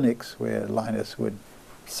Linux, where Linus would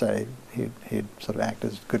say he'd sort of act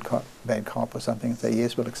as good cop, bad cop or something, and say,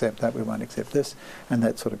 yes, we'll accept that, we won't accept this, and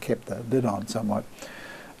that sort of kept the lid on somewhat.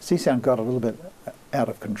 C-Sound got a little bit out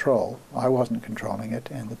of control. I wasn't controlling it,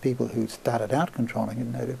 and the people who started out controlling it,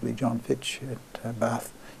 notably John Fitch at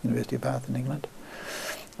Bath, University of Bath in England,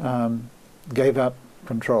 gave up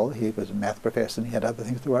control. He was a math professor and he had other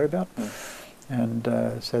things to worry about. And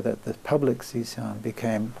so that the public C-Sound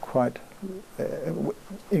became quite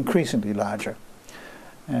increasingly larger.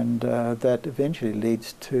 And that eventually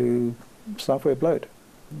leads to software bloat,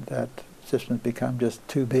 that systems become just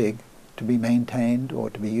too big to be maintained or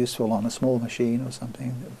to be useful on a small machine or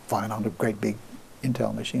something, fine on a great big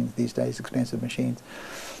Intel machines these days, expensive machines.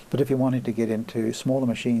 But if you wanted to get into smaller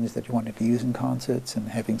machines that you wanted to use in concerts and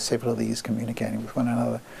having several of these communicating with one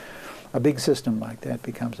another, a big system like that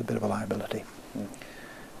becomes a bit of a liability.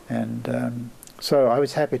 And so I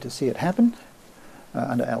was happy to see it happen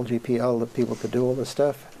under LGPL, that people could do all this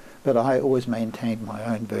stuff, but I always maintained my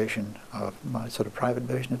own version of my sort of private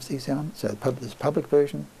version of C-Sound. So there's public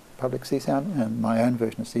version, public C-Sound, and my own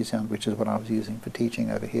version of C-Sound, which is what I was using for teaching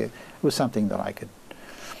over here. It was something that I could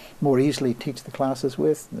more easily teach the classes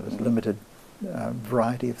with. There was limited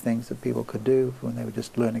variety of things that people could do when they were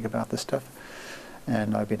just learning about this stuff.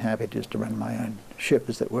 And I've been happy just to run my own ship,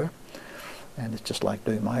 as it were. And it's just like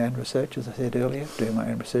doing my own research, as I said earlier, doing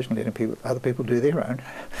my own research and letting other people do their own.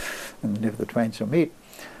 And never the twain shall meet,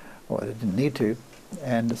 or they didn't need to.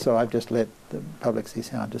 And so I've just let the public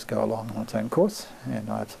C-Sound just go along on its own course, and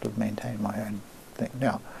I've sort of maintained my own thing.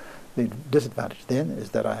 Now, the disadvantage then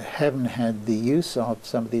is that I haven't had the use of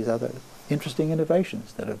some of these other interesting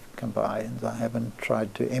innovations that have come by, and I haven't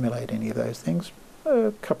tried to emulate any of those things.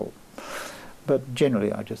 A couple. But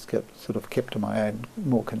generally I just kept to my own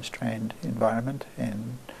more constrained environment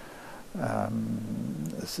and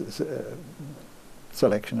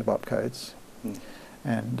selection of opcodes.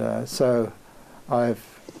 And so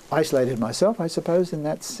I've isolated myself, I suppose, in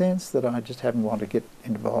that sense, that I just haven't wanted to get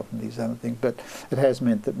involved in these other things. But it has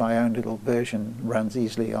meant that my own little version runs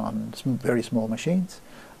easily on very small machines,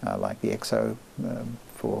 like the XO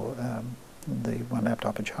for the one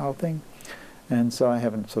laptop a child thing. And so I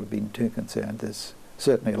haven't sort of been too concerned. There's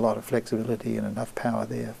certainly a lot of flexibility and enough power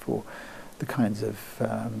there for the kinds of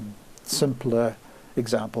simpler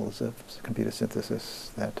examples of computer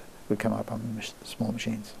synthesis that would come up on small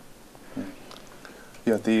machines.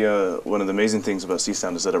 Yeah, one of the amazing things about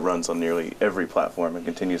C-Sound is that it runs on nearly every platform and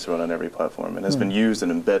continues to run on every platform and has been used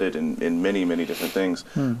and embedded in many, many different things.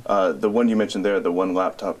 The one you mentioned there, the one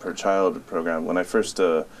laptop per child program, when I first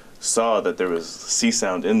saw that there was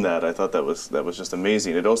C-Sound in that, I thought that was just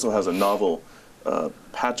amazing. It also has a novel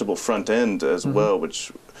patchable front end as well,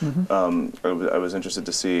 which I was interested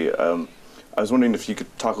to see. I was wondering if you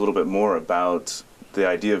could talk a little bit more about the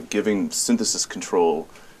idea of giving synthesis control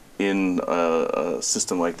in a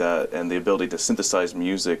system like that, and the ability to synthesize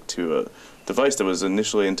music to a device that was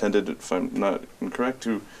initially intended, if I'm not incorrect,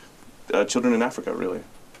 to children in Africa, really,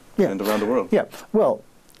 and around the world. Yeah, well,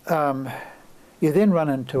 you then run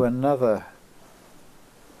into another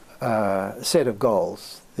set of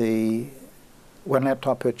goals. The one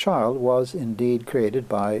laptop per child was indeed created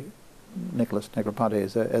by Nicholas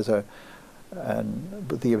Negroponte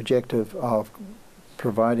with the objective of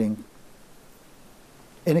providing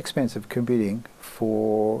inexpensive computing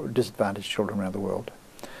for disadvantaged children around the world.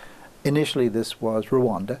 Initially this was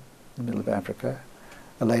Rwanda, in the middle of Africa.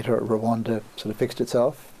 Later Rwanda sort of fixed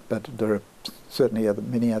itself, but there are certainly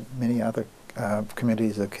many other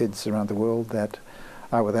communities of kids around the world that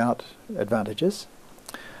are without advantages.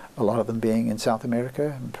 A lot of them being in South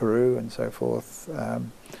America, and Peru and so forth,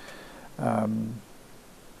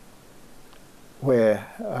 where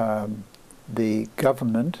the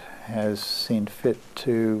government has seen fit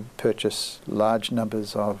to purchase large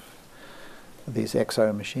numbers of these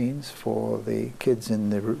EXO machines for the kids in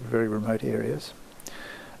the very remote areas.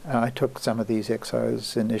 I took some of these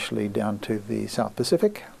EXOs initially down to the South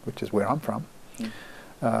Pacific, which is where I'm from.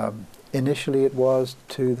 Initially it was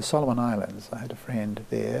to the Solomon Islands. I had a friend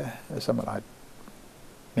there, someone I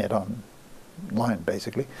met online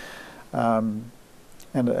basically, and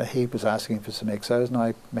he was asking for some EXOs, and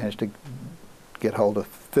I managed to get hold of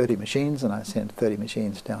 30 machines, and I sent 30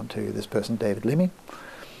 machines down to this person, David Lemmy.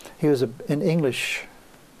 He was an Englishman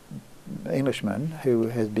who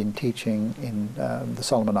has been teaching in the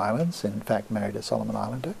Solomon Islands, in fact married a Solomon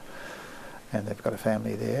Islander, and they've got a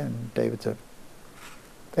family there, and David's an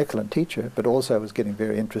excellent teacher, but also was getting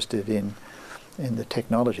very interested in the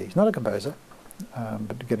technology. He's not a composer,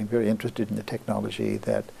 but getting very interested in the technology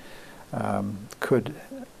that could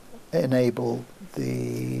enable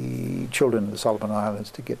the children of the Solomon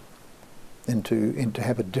Islands to get into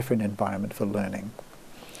have a different environment for learning.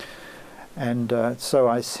 And so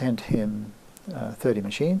I sent him 30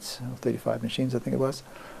 machines, or 35 machines I think it was,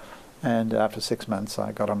 and after 6 months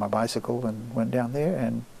I got on my bicycle and went down there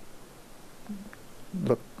and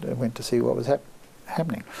went to see what was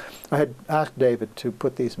happening. I had asked David to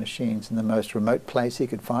put these machines in the most remote place he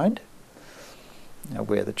could find,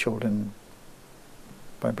 where the children,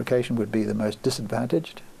 by implication, would be the most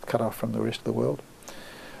disadvantaged, cut off from the rest of the world.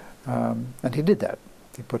 And he did that.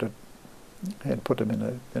 He had put them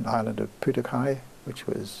in an island of Putukai, which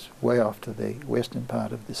was way off to the western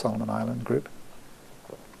part of the Solomon Island group.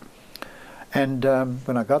 And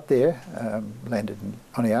when I got there, landed in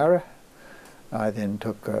Honiara, I then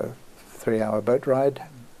took a 3-hour boat ride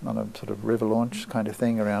on a sort of river launch kind of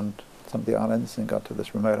thing around some of the islands, and got to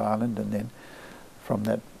this remote island, and then from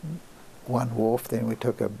that one wharf then we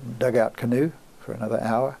took a dugout canoe for another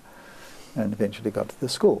hour, and eventually got to the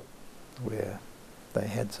school where they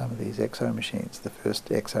had some of these EXO machines, the first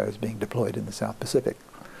EXOs being deployed in the South Pacific.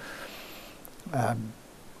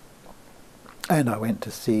 And I went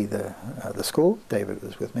to see the school. David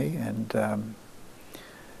was with me, and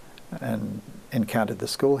encountered the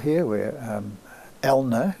school here where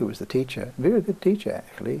Elna, who was the teacher, very good teacher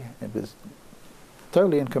actually, it was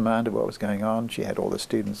totally in command of what was going on. She had all the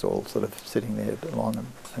students all sort of sitting there along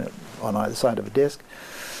on either side of a desk,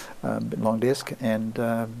 long desk, and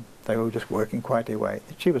they were just working quietly away.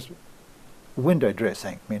 She was window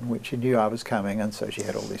dressing. I mean, she knew I was coming, and so she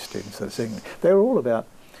had all these students that were sitting there. They were all about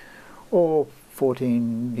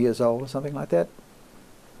 14 years old or something like that,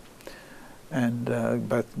 and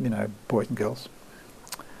both, you know, boys and girls.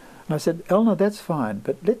 And I said, Elna, that's fine,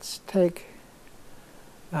 but let's take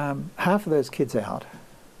half of those kids out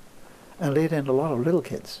and let in a lot of little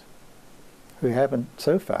kids who haven't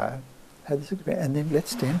so far had this experience, and then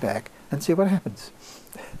let's stand back and see what happens.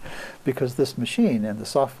 Because this machine and the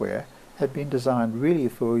software had been designed really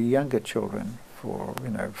for younger children, for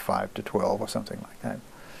 5 to 12 or something like that.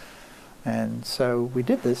 And so we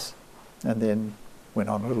did this, and then went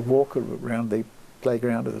on a little walk around the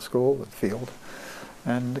playground of the school, the field,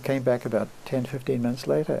 and came back about 10, 15 minutes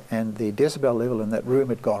later, and the decibel level in that room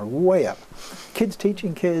had gone way up. Kids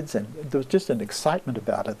teaching kids, and there was just an excitement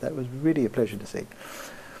about it that was really a pleasure to see.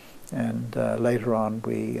 And later on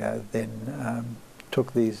we then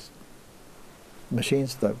took these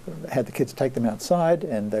machines, had the kids take them outside,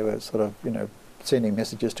 and they were sort of, sending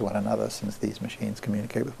messages to one another, since these machines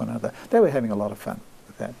communicate with one another. They were having a lot of fun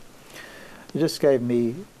with that. It just gave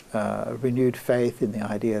me renewed faith in the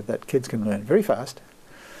idea that kids can learn very fast,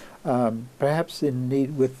 perhaps in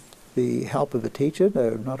need with the help of a teacher,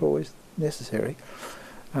 though not always necessary,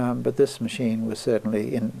 but this machine was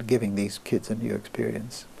certainly in giving these kids a new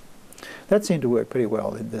experience. That seemed to work pretty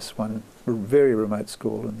well in this one very remote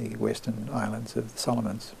school in the western islands of the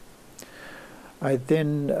Solomons. I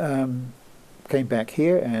then came back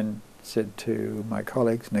here and said to my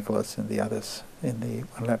colleagues, Nicholas and the others in the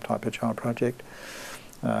One Laptop per Child project,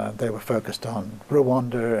 they were focused on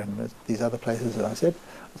Rwanda and these other places that I said,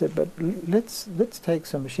 but let's take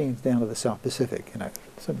some machines down to the South Pacific,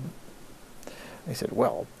 They said,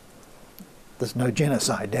 well, there's no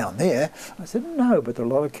genocide down there. I said, no, but there are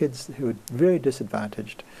a lot of kids who are very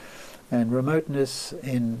disadvantaged, and remoteness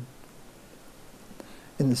in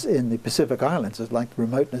in the Pacific Islands, it's like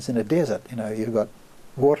remoteness in a desert. You know, you've got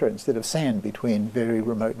water instead of sand between very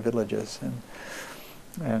remote villages,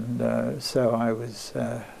 and so I was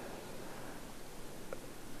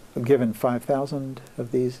given 5,000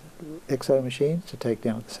 of these XO machines to take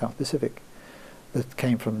down to the South Pacific. That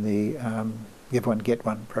came from the Give One Get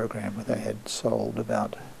One program, where they had sold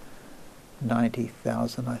about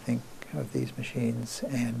 90,000, I think, of these machines,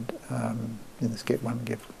 and in this Give One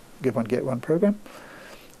Get One program,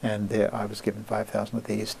 and there I was given 5,000 of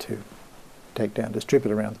these to take down,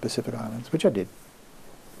 distribute around the Pacific Islands, which I did.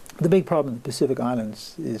 The big problem in the Pacific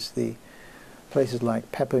Islands is the places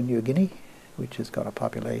like Papua New Guinea, which has got a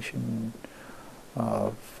population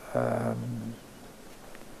of,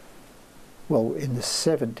 well, in the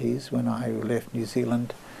 70s, when I left New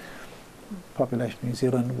Zealand, population of New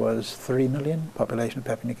Zealand was 3 million, population of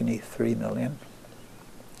Papua New Guinea 3 million.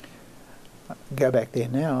 Go back there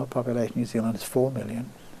now, population of New Zealand is 4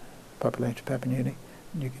 million, population of Papua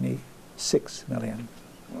New Guinea 6 million.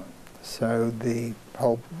 So the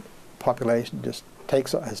whole population just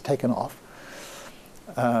has taken off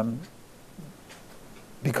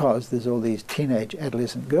because there's all these teenage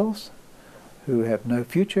adolescent girls who have no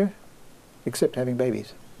future except having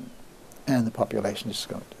babies, and the population is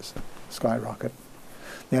going to skyrocket.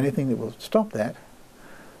 The only thing that will stop that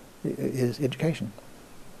is education.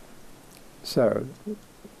 So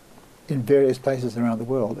in various places around the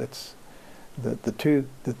world, it's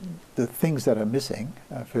the things that are missing,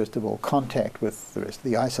 first of all, contact with the rest.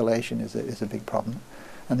 The isolation is a big problem,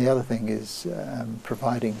 and the other thing is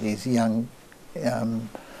providing these young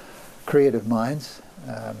creative minds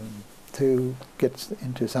to get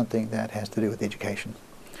into something that has to do with education.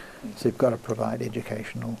 So you've got to provide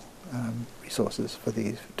educational resources for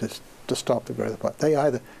these to stop the growth of population. They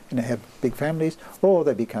either have big families or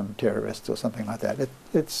they become terrorists or something like that.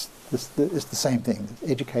 It's the same thing.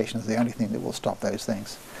 Education is the only thing that will stop those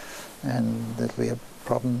things, and there'll be a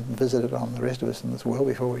problem visited on the rest of us in this world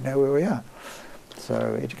before we know where we are.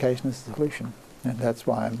 So education is the solution, and that's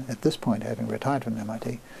why I'm at this point, having retired from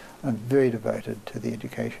MIT, I'm very devoted to the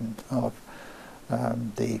education of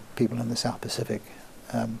the people in the South Pacific.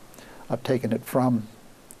 I've taken it from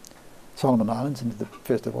Solomon Islands into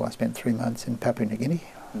first of all, I spent 3 months in Papua New Guinea,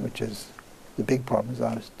 which is the big problems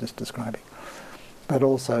I was just describing, but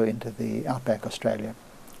also into the outback Australia,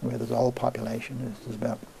 where there's a whole population. There's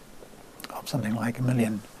about something like 1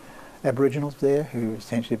 million Aboriginals there who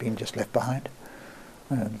essentially been just left behind.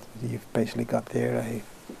 And you've basically got there a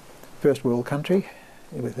first world country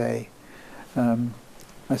with a,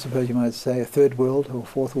 I suppose you might say, a third world or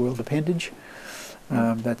fourth world appendage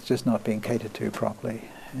that's just not being catered to properly.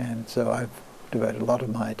 And so I've devoted a lot of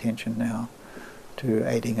my attention now to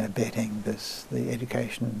aiding and abetting the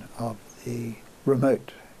education of the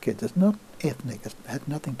remote kids. It's not ethnic, it has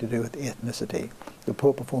nothing to do with ethnicity. The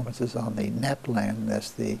poor performances on the NAPLAN,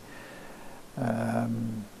 that's the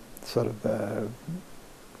sort of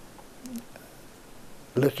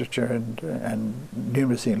literature and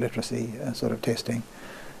numeracy and literacy sort of testing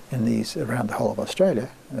in these around the whole of Australia.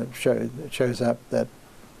 It shows up that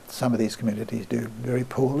some of these communities do very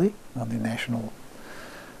poorly on the national,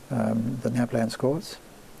 the NAPLAN scores.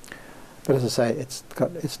 But as I say,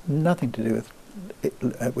 it's nothing to do with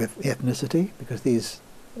ethnicity, because these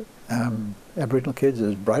Aboriginal kids are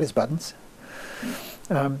as bright as buttons.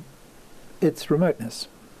 It's remoteness.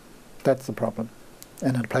 That's the problem.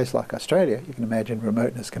 And in a place like Australia, you can imagine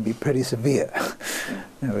remoteness can be pretty severe.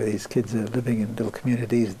 You know, these kids are living in little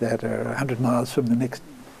communities that are 100 miles from the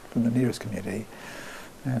nearest community.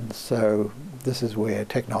 And so this is where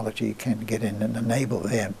technology can get in and enable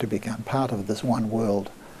them to become part of this one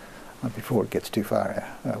world before it gets too far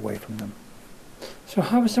away from them. So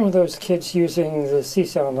how are some of those kids using the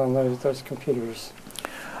C-sound on those computers?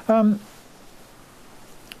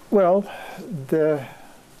 Well, there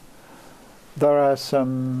are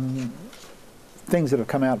some things that have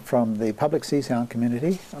come out from the public C-sound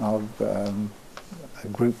community of a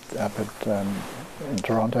group up at in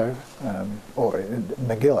Toronto, or in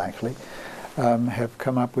McGill actually, have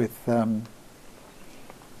come up with a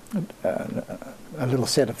little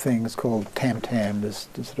set of things called Tam-Tam. There's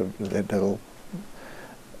sort of little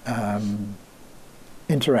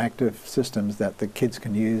interactive systems that the kids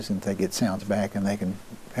can use, and they get sounds back and they can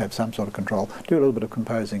have some sort of control, do a little bit of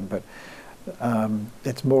composing, but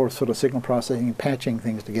it's more sort of signal processing, patching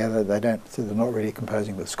things together. So they're not really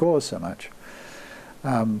composing with scores so much.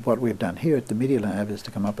 What we've done here at the Media Lab is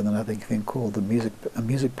to come up with another thing called a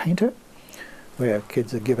music painter, where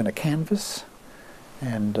kids are given a canvas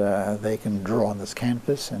and they can draw on this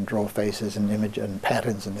canvas and draw faces and image and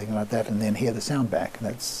patterns and things like that, and then hear the sound back. And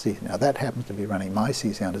that's C. Now that happens to be running my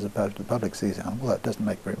C sound as opposed to the public C sound. Well, it doesn't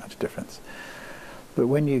make very much difference. But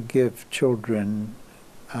when you give children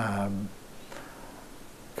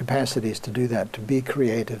capacities to do that, to be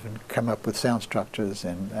creative and come up with sound structures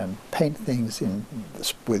and paint things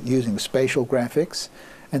with using spatial graphics,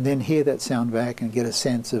 and then hear that sound back and get a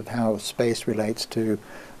sense of how space relates to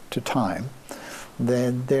time,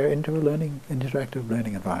 then they're into a interactive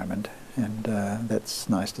learning environment, and that's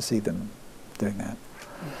nice to see them doing that.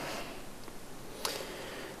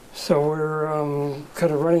 So we're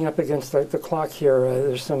kind of running up against the clock here.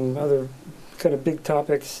 There's some other kind of big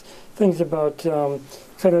topics, things about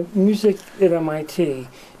kind of music at MIT.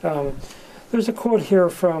 There's a quote here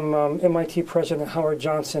from MIT President Howard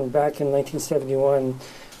Johnson back in 1971.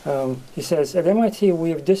 He says, "At MIT,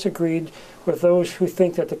 we have disagreed with those who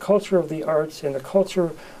think that the culture of the arts and the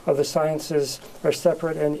culture of the sciences are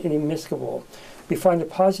separate and inimicable. We find a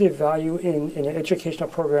positive value in an educational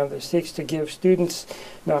program that seeks to give students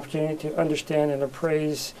an opportunity to understand and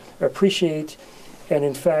appreciate, and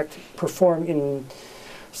in fact perform in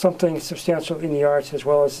something substantial in the arts as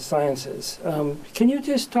well as the sciences." Can you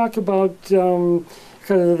just talk about kind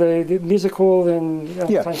of the musical and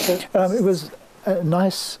science? It was a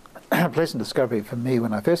nice, pleasant discovery for me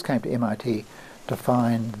when I first came to MIT to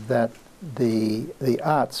find that the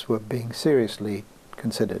arts were being seriously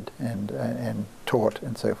considered and taught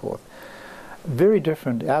and so forth. Very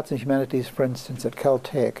different. Arts and humanities, for instance, at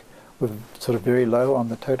Caltech were sort of very low on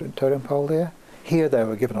the totem pole there. Here they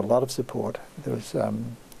were given a lot of support. There was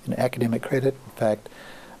an academic credit. In fact,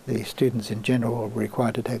 the students in general were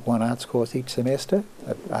required to take one arts course each semester,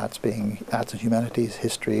 arts being arts and humanities,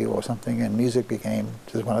 history or something, and music became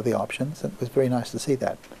just one of the options. It was very nice to see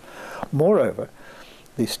that. Moreover,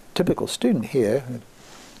 the typical student here,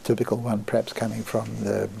 typical one perhaps coming from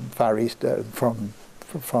the Far East, from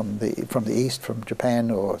the East, from Japan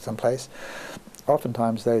or someplace,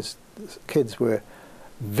 oftentimes those kids were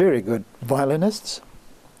very good violinists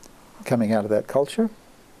coming out of that culture.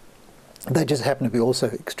 They just happened to be also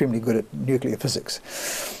extremely good at nuclear physics,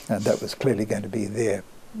 and that was clearly going to be their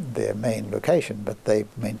main vocation. But they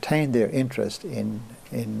maintained their interest in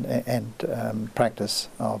practice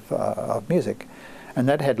of music, and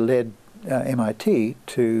that had led MIT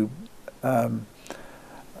to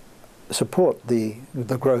support the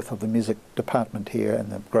growth of the music department here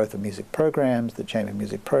and the growth of music programs, the chamber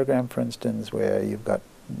music program, for instance, where you've got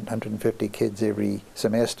 150 kids every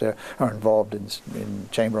semester are involved in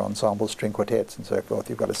chamber ensembles, string quartets and so forth.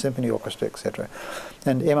 You've got a symphony orchestra, etc.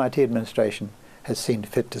 And MIT administration has seen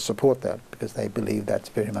fit to support that because they believe that's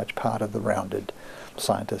very much part of the rounded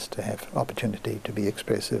scientist, to have opportunity to be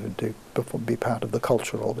expressive and to be part of the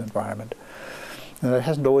cultural environment. And that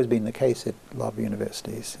hasn't always been the case at a lot of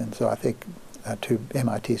universities. And so I think, to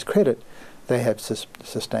MIT's credit, they have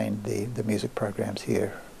sustained the music programs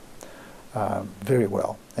here very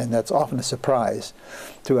well. And that's often a surprise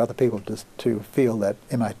to other people to feel that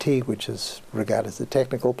MIT, which is regarded as a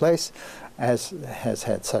technical place, has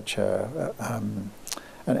had such an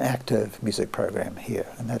active music program here.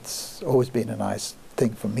 And that's always been a nice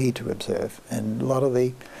thing for me to observe. And a lot of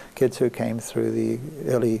the kids who came through the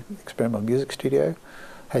early experimental music studio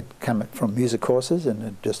had come from music courses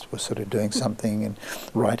and just was sort of doing something and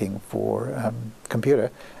writing for computer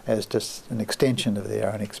as just an extension of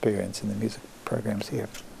their own experience in the music programs here.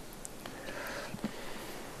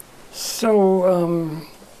 So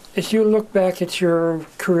as you look back at your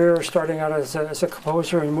career starting out as a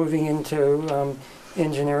composer and moving into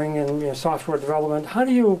engineering and software development, how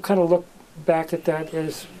do you kind of look back at that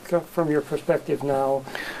as from your perspective now?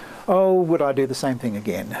 Oh, would I do the same thing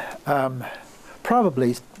again?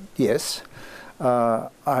 Probably, yes.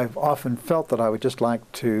 I've often felt that I would just like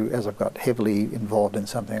to, as I've got heavily involved in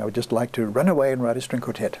something, I would just like to run away and write a string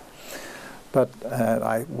quartet. But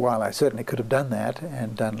while I certainly could have done that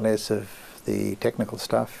and done less of the technical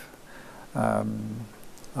stuff,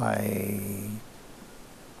 I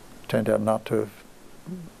turned out not to have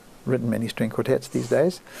written many string quartets these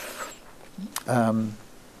days.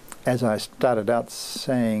 As I started out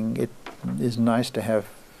saying, it is nice to have,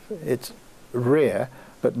 it's rare,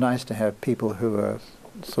 but nice to have people who are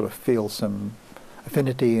sort of feel some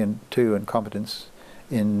affinity and competence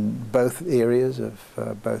in both areas of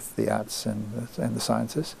both the arts and the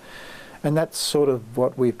sciences. And that's sort of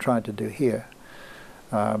what we've tried to do here.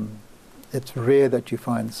 It's rare that you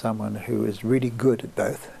find someone who is really good at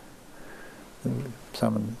both.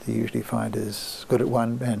 Someone you usually find is good at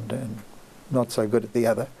one and not so good at the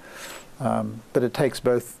other. But it takes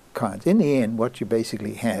both kinds. In the end, what you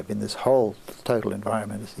basically have in this whole total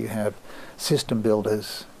environment is you have system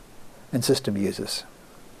builders and system users.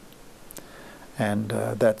 And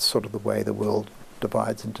that's sort of the way the world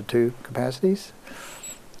divides into two capacities,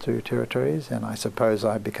 two territories, and I suppose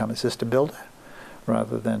I've become a system builder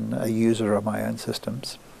rather than a user of my own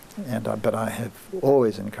systems. But I have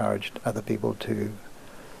always encouraged other people to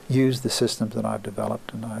use the systems that I've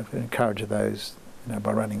developed, and I've encouraged those,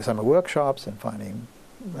 by running summer workshops and finding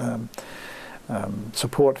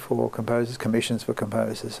support for composers, commissions for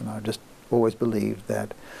composers, and I've just always believed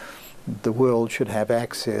that the world should have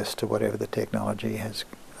access to whatever the technology has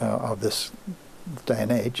of this day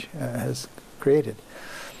and age has created,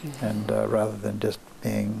 and rather than just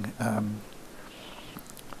being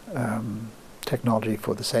technology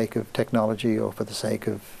for the sake of technology or for the sake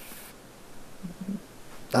of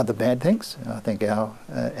other bad things. I think our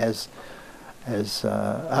as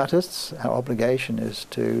artists, our obligation is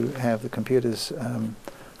to have the computers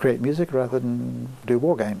create music rather than do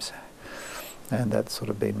war games. And that's sort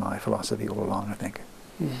of been my philosophy all along, I think.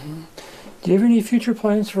 Mm-hmm. Do you have any future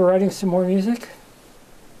plans for writing some more music?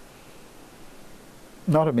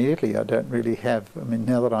 Not immediately. I don't really have. I mean,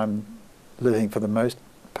 now that I'm living for the most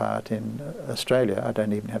part in Australia, I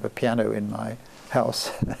don't even have a piano in my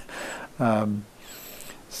house.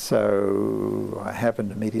 So I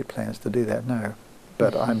haven't immediate plans to do that, no.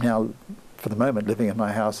 But I'm now, for the moment, living in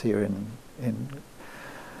my house here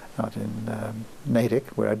out in Natick,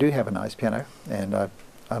 where I do have a nice piano, and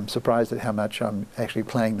I'm surprised at how much I'm actually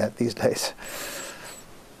playing that these days.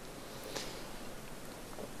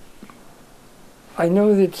 I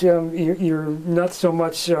know that you're not so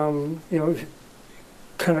much, kind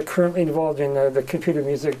of currently involved in the computer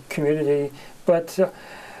music community, but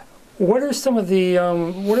what are some of the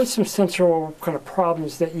what are some central kind of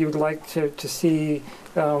problems that you would like to see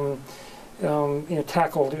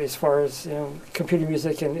tackled as far as computer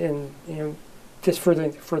music and just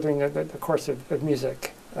furthering the course of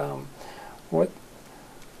music? What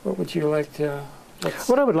would you like to?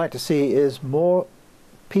 What I would like to see is more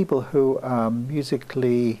people who are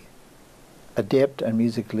musically adept and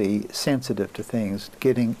musically sensitive to things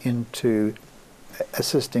getting into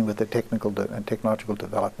assisting with the technical and technological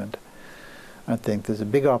development. I think there's a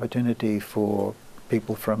big opportunity for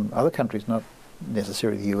people from other countries, not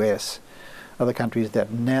necessarily the US, other countries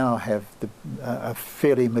that now have a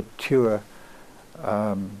fairly mature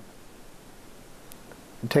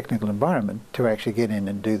technical environment to actually get in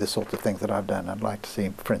and do the sorts of things that I've done. I'd like to see,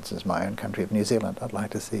 for instance, my own country of New Zealand, I'd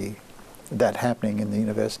like to see that happening in the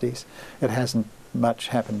universities. It hasn't much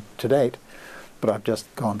happened to date, but I've just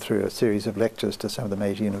gone through a series of lectures to some of the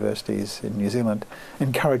major universities in New Zealand,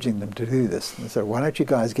 encouraging them to do this. And so why don't you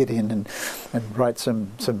guys get in and write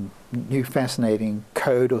some new fascinating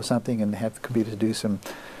code or something and have the computer do some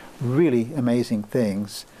really amazing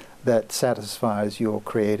things that satisfies your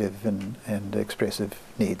creative and expressive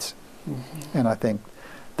needs. Mm-hmm. And I think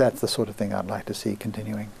that's the sort of thing I'd like to see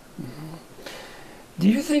continuing. Mm-hmm. Do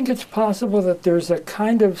you think it's possible that there's a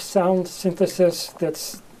kind of sound synthesis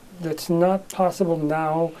that's not possible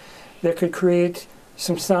now that could create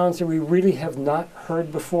some sounds that we really have not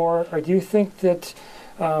heard before? Or do you think that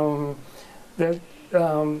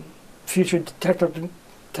future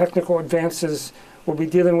technical advances will be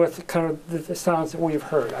dealing with kind of the sounds that we've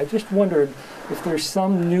heard? I just wondered if there's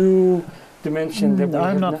some new dimension that we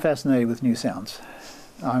I'm not fascinated with new sounds.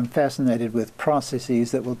 I'm fascinated with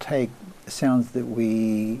processes that will take sounds that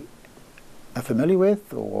we are familiar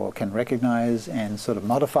with or can recognize and sort of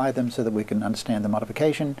modify them so that we can understand the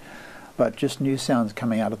modification. But just new sounds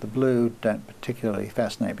coming out of the blue don't particularly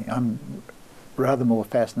fascinate me. I'm rather more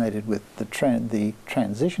fascinated with the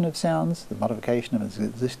transition of sounds, the modification of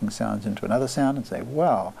existing sounds into another sound, and say,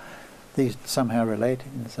 wow, these somehow relate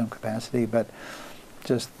in some capacity, but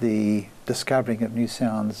just the discovering of new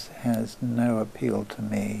sounds has no appeal to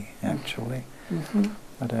me, actually. Mm-hmm.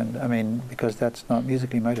 I mean, because that's not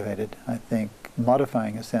musically motivated. I think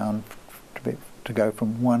modifying a sound to go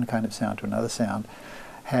from one kind of sound to another sound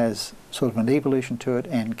has sort of an evolution to it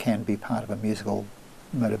and can be part of a musical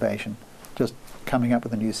motivation. Just coming up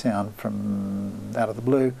with a new sound from out of the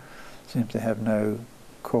blue seems to have no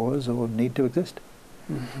cause or need to exist.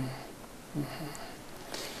 Mm-hmm. Mm-hmm.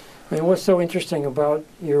 I mean, what's so interesting about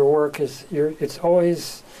your work is it's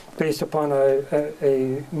always based upon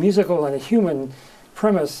a musical and a human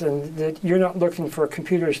premise, and that you're not looking for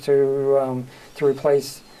computers to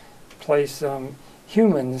replace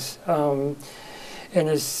humans. And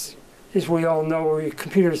as we all know,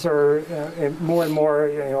 computers are more and more,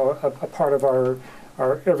 a part of our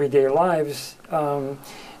our everyday lives.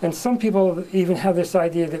 And some people even have this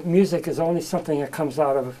idea that music is only something that comes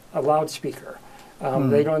out of a loudspeaker.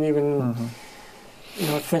 They don't even,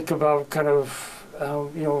 think about kind of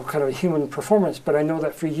a human performance. But I know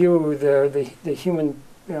that for you, the human,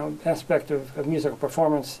 aspect of musical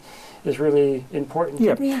performance is really important. Do you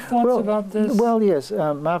have any thoughts about this? Well, yes.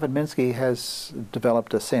 Marvin Minsky has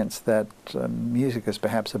developed a sense that music is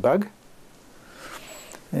perhaps a bug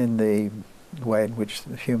in the way in which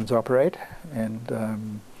humans operate,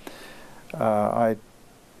 and I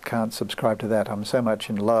can't subscribe to that. I'm so much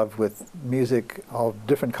in love with music of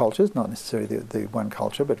different cultures, not necessarily the one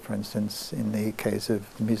culture, but for instance, in the case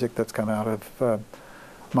of music that's come out of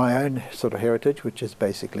my own sort of heritage, which is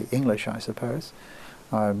basically English, I suppose.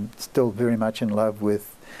 I'm still very much in love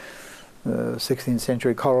with 16th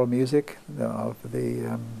century choral music of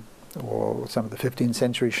or some of the 15th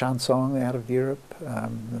century chanson out of Europe.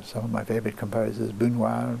 Some of my favorite composers,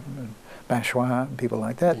 Benoit and Bachois, and people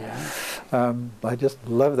like that. Yeah. I just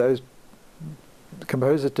love those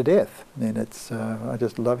composers to death. I mean, I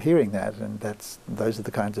just love hearing that, and those are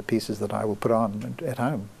the kinds of pieces that I will put on at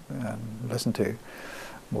home and listen to,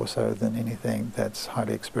 more so than anything that's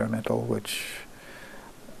highly experimental, which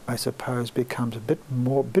I suppose becomes a bit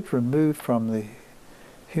removed from the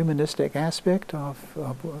humanistic aspect of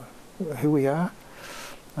who we are.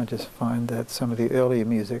 I just find that some of the earlier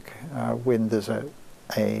music, when there's a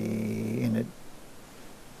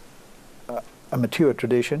mature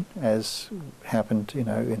tradition, as happened,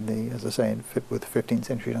 as I say, with the 15th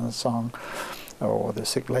century song, or the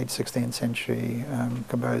late 16th century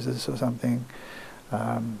composers or something,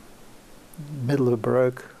 middle of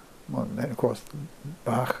Baroque, well, then of course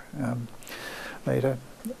Bach later.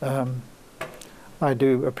 I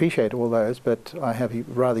do appreciate all those, but I have a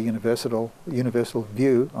rather universal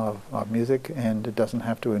view of music, and it doesn't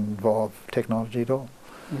have to involve technology at all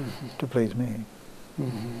to please me.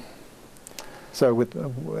 So with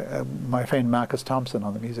my friend Marcus Thompson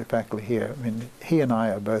on the music faculty here, I mean, he and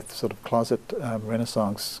I are both sort of closet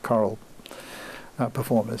Renaissance choral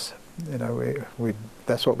performers.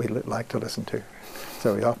 That's what we like to listen to.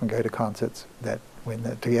 So we often go to concerts when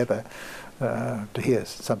they're together to hear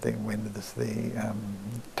something when the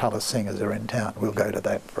Tallis singers are in town. We'll go to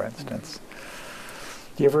that, for instance.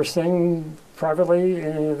 Do you ever sing privately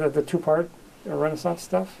the two-part Renaissance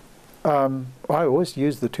stuff? I always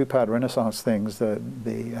use the two-part Renaissance things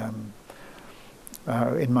in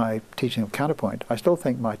my teaching of counterpoint. I still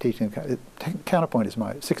think my teaching of counterpoint is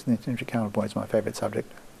 16th century counterpoint is my favorite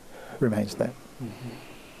subject. Remains that.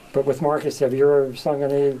 But with Marcus, have you ever sung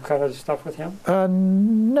any kind of stuff with him?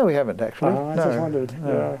 No, we haven't actually. I just wondered.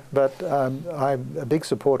 No. Yeah. But I'm a big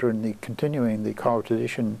supporter in continuing the choral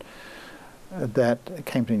tradition that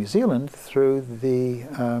came to New Zealand through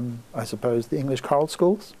I suppose, the English choral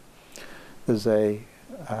schools. There's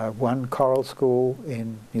one choral school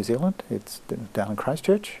in New Zealand. It's down in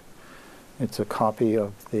Christchurch. It's a copy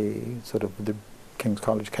of the King's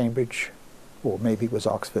College, Cambridge, or maybe it was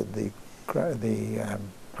Oxford, the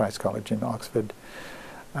Christ College in Oxford,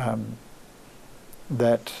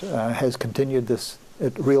 that has continued this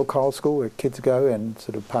real choral school where kids go, and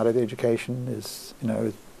sort of part of the education is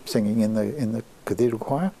singing in the cathedral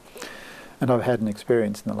choir. And I've had an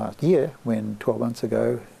experience in the last year when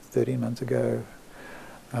 13 months ago,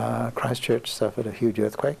 Christchurch suffered a huge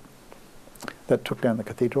earthquake that took down the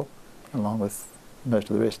cathedral along with most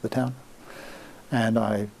of the rest of the town. And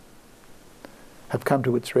I have come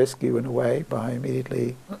to its rescue in a way by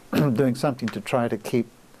immediately doing something to try to keep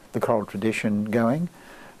the choral tradition going,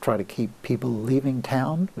 try to keep people leaving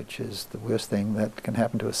town, which is the worst thing that can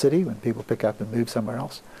happen to a city when people pick up and move somewhere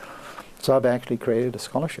else. So I've actually created a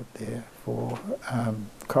scholarship there to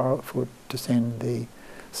send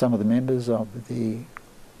some of the members of the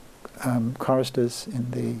choristers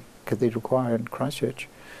in the cathedral choir in Christchurch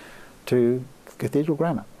to Cathedral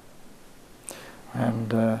Grammar. And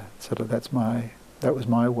that was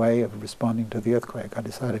my way of responding to the earthquake. I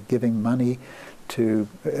decided giving money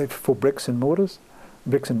for bricks and mortar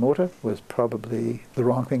was probably the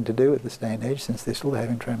wrong thing to do at this day and age, since they're still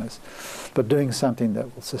having tremors. But doing something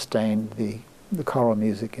that will sustain the choral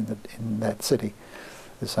music in that city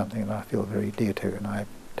is something that I feel very dear to, and I've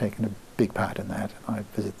taken a big part in that, and I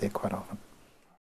visit there quite often.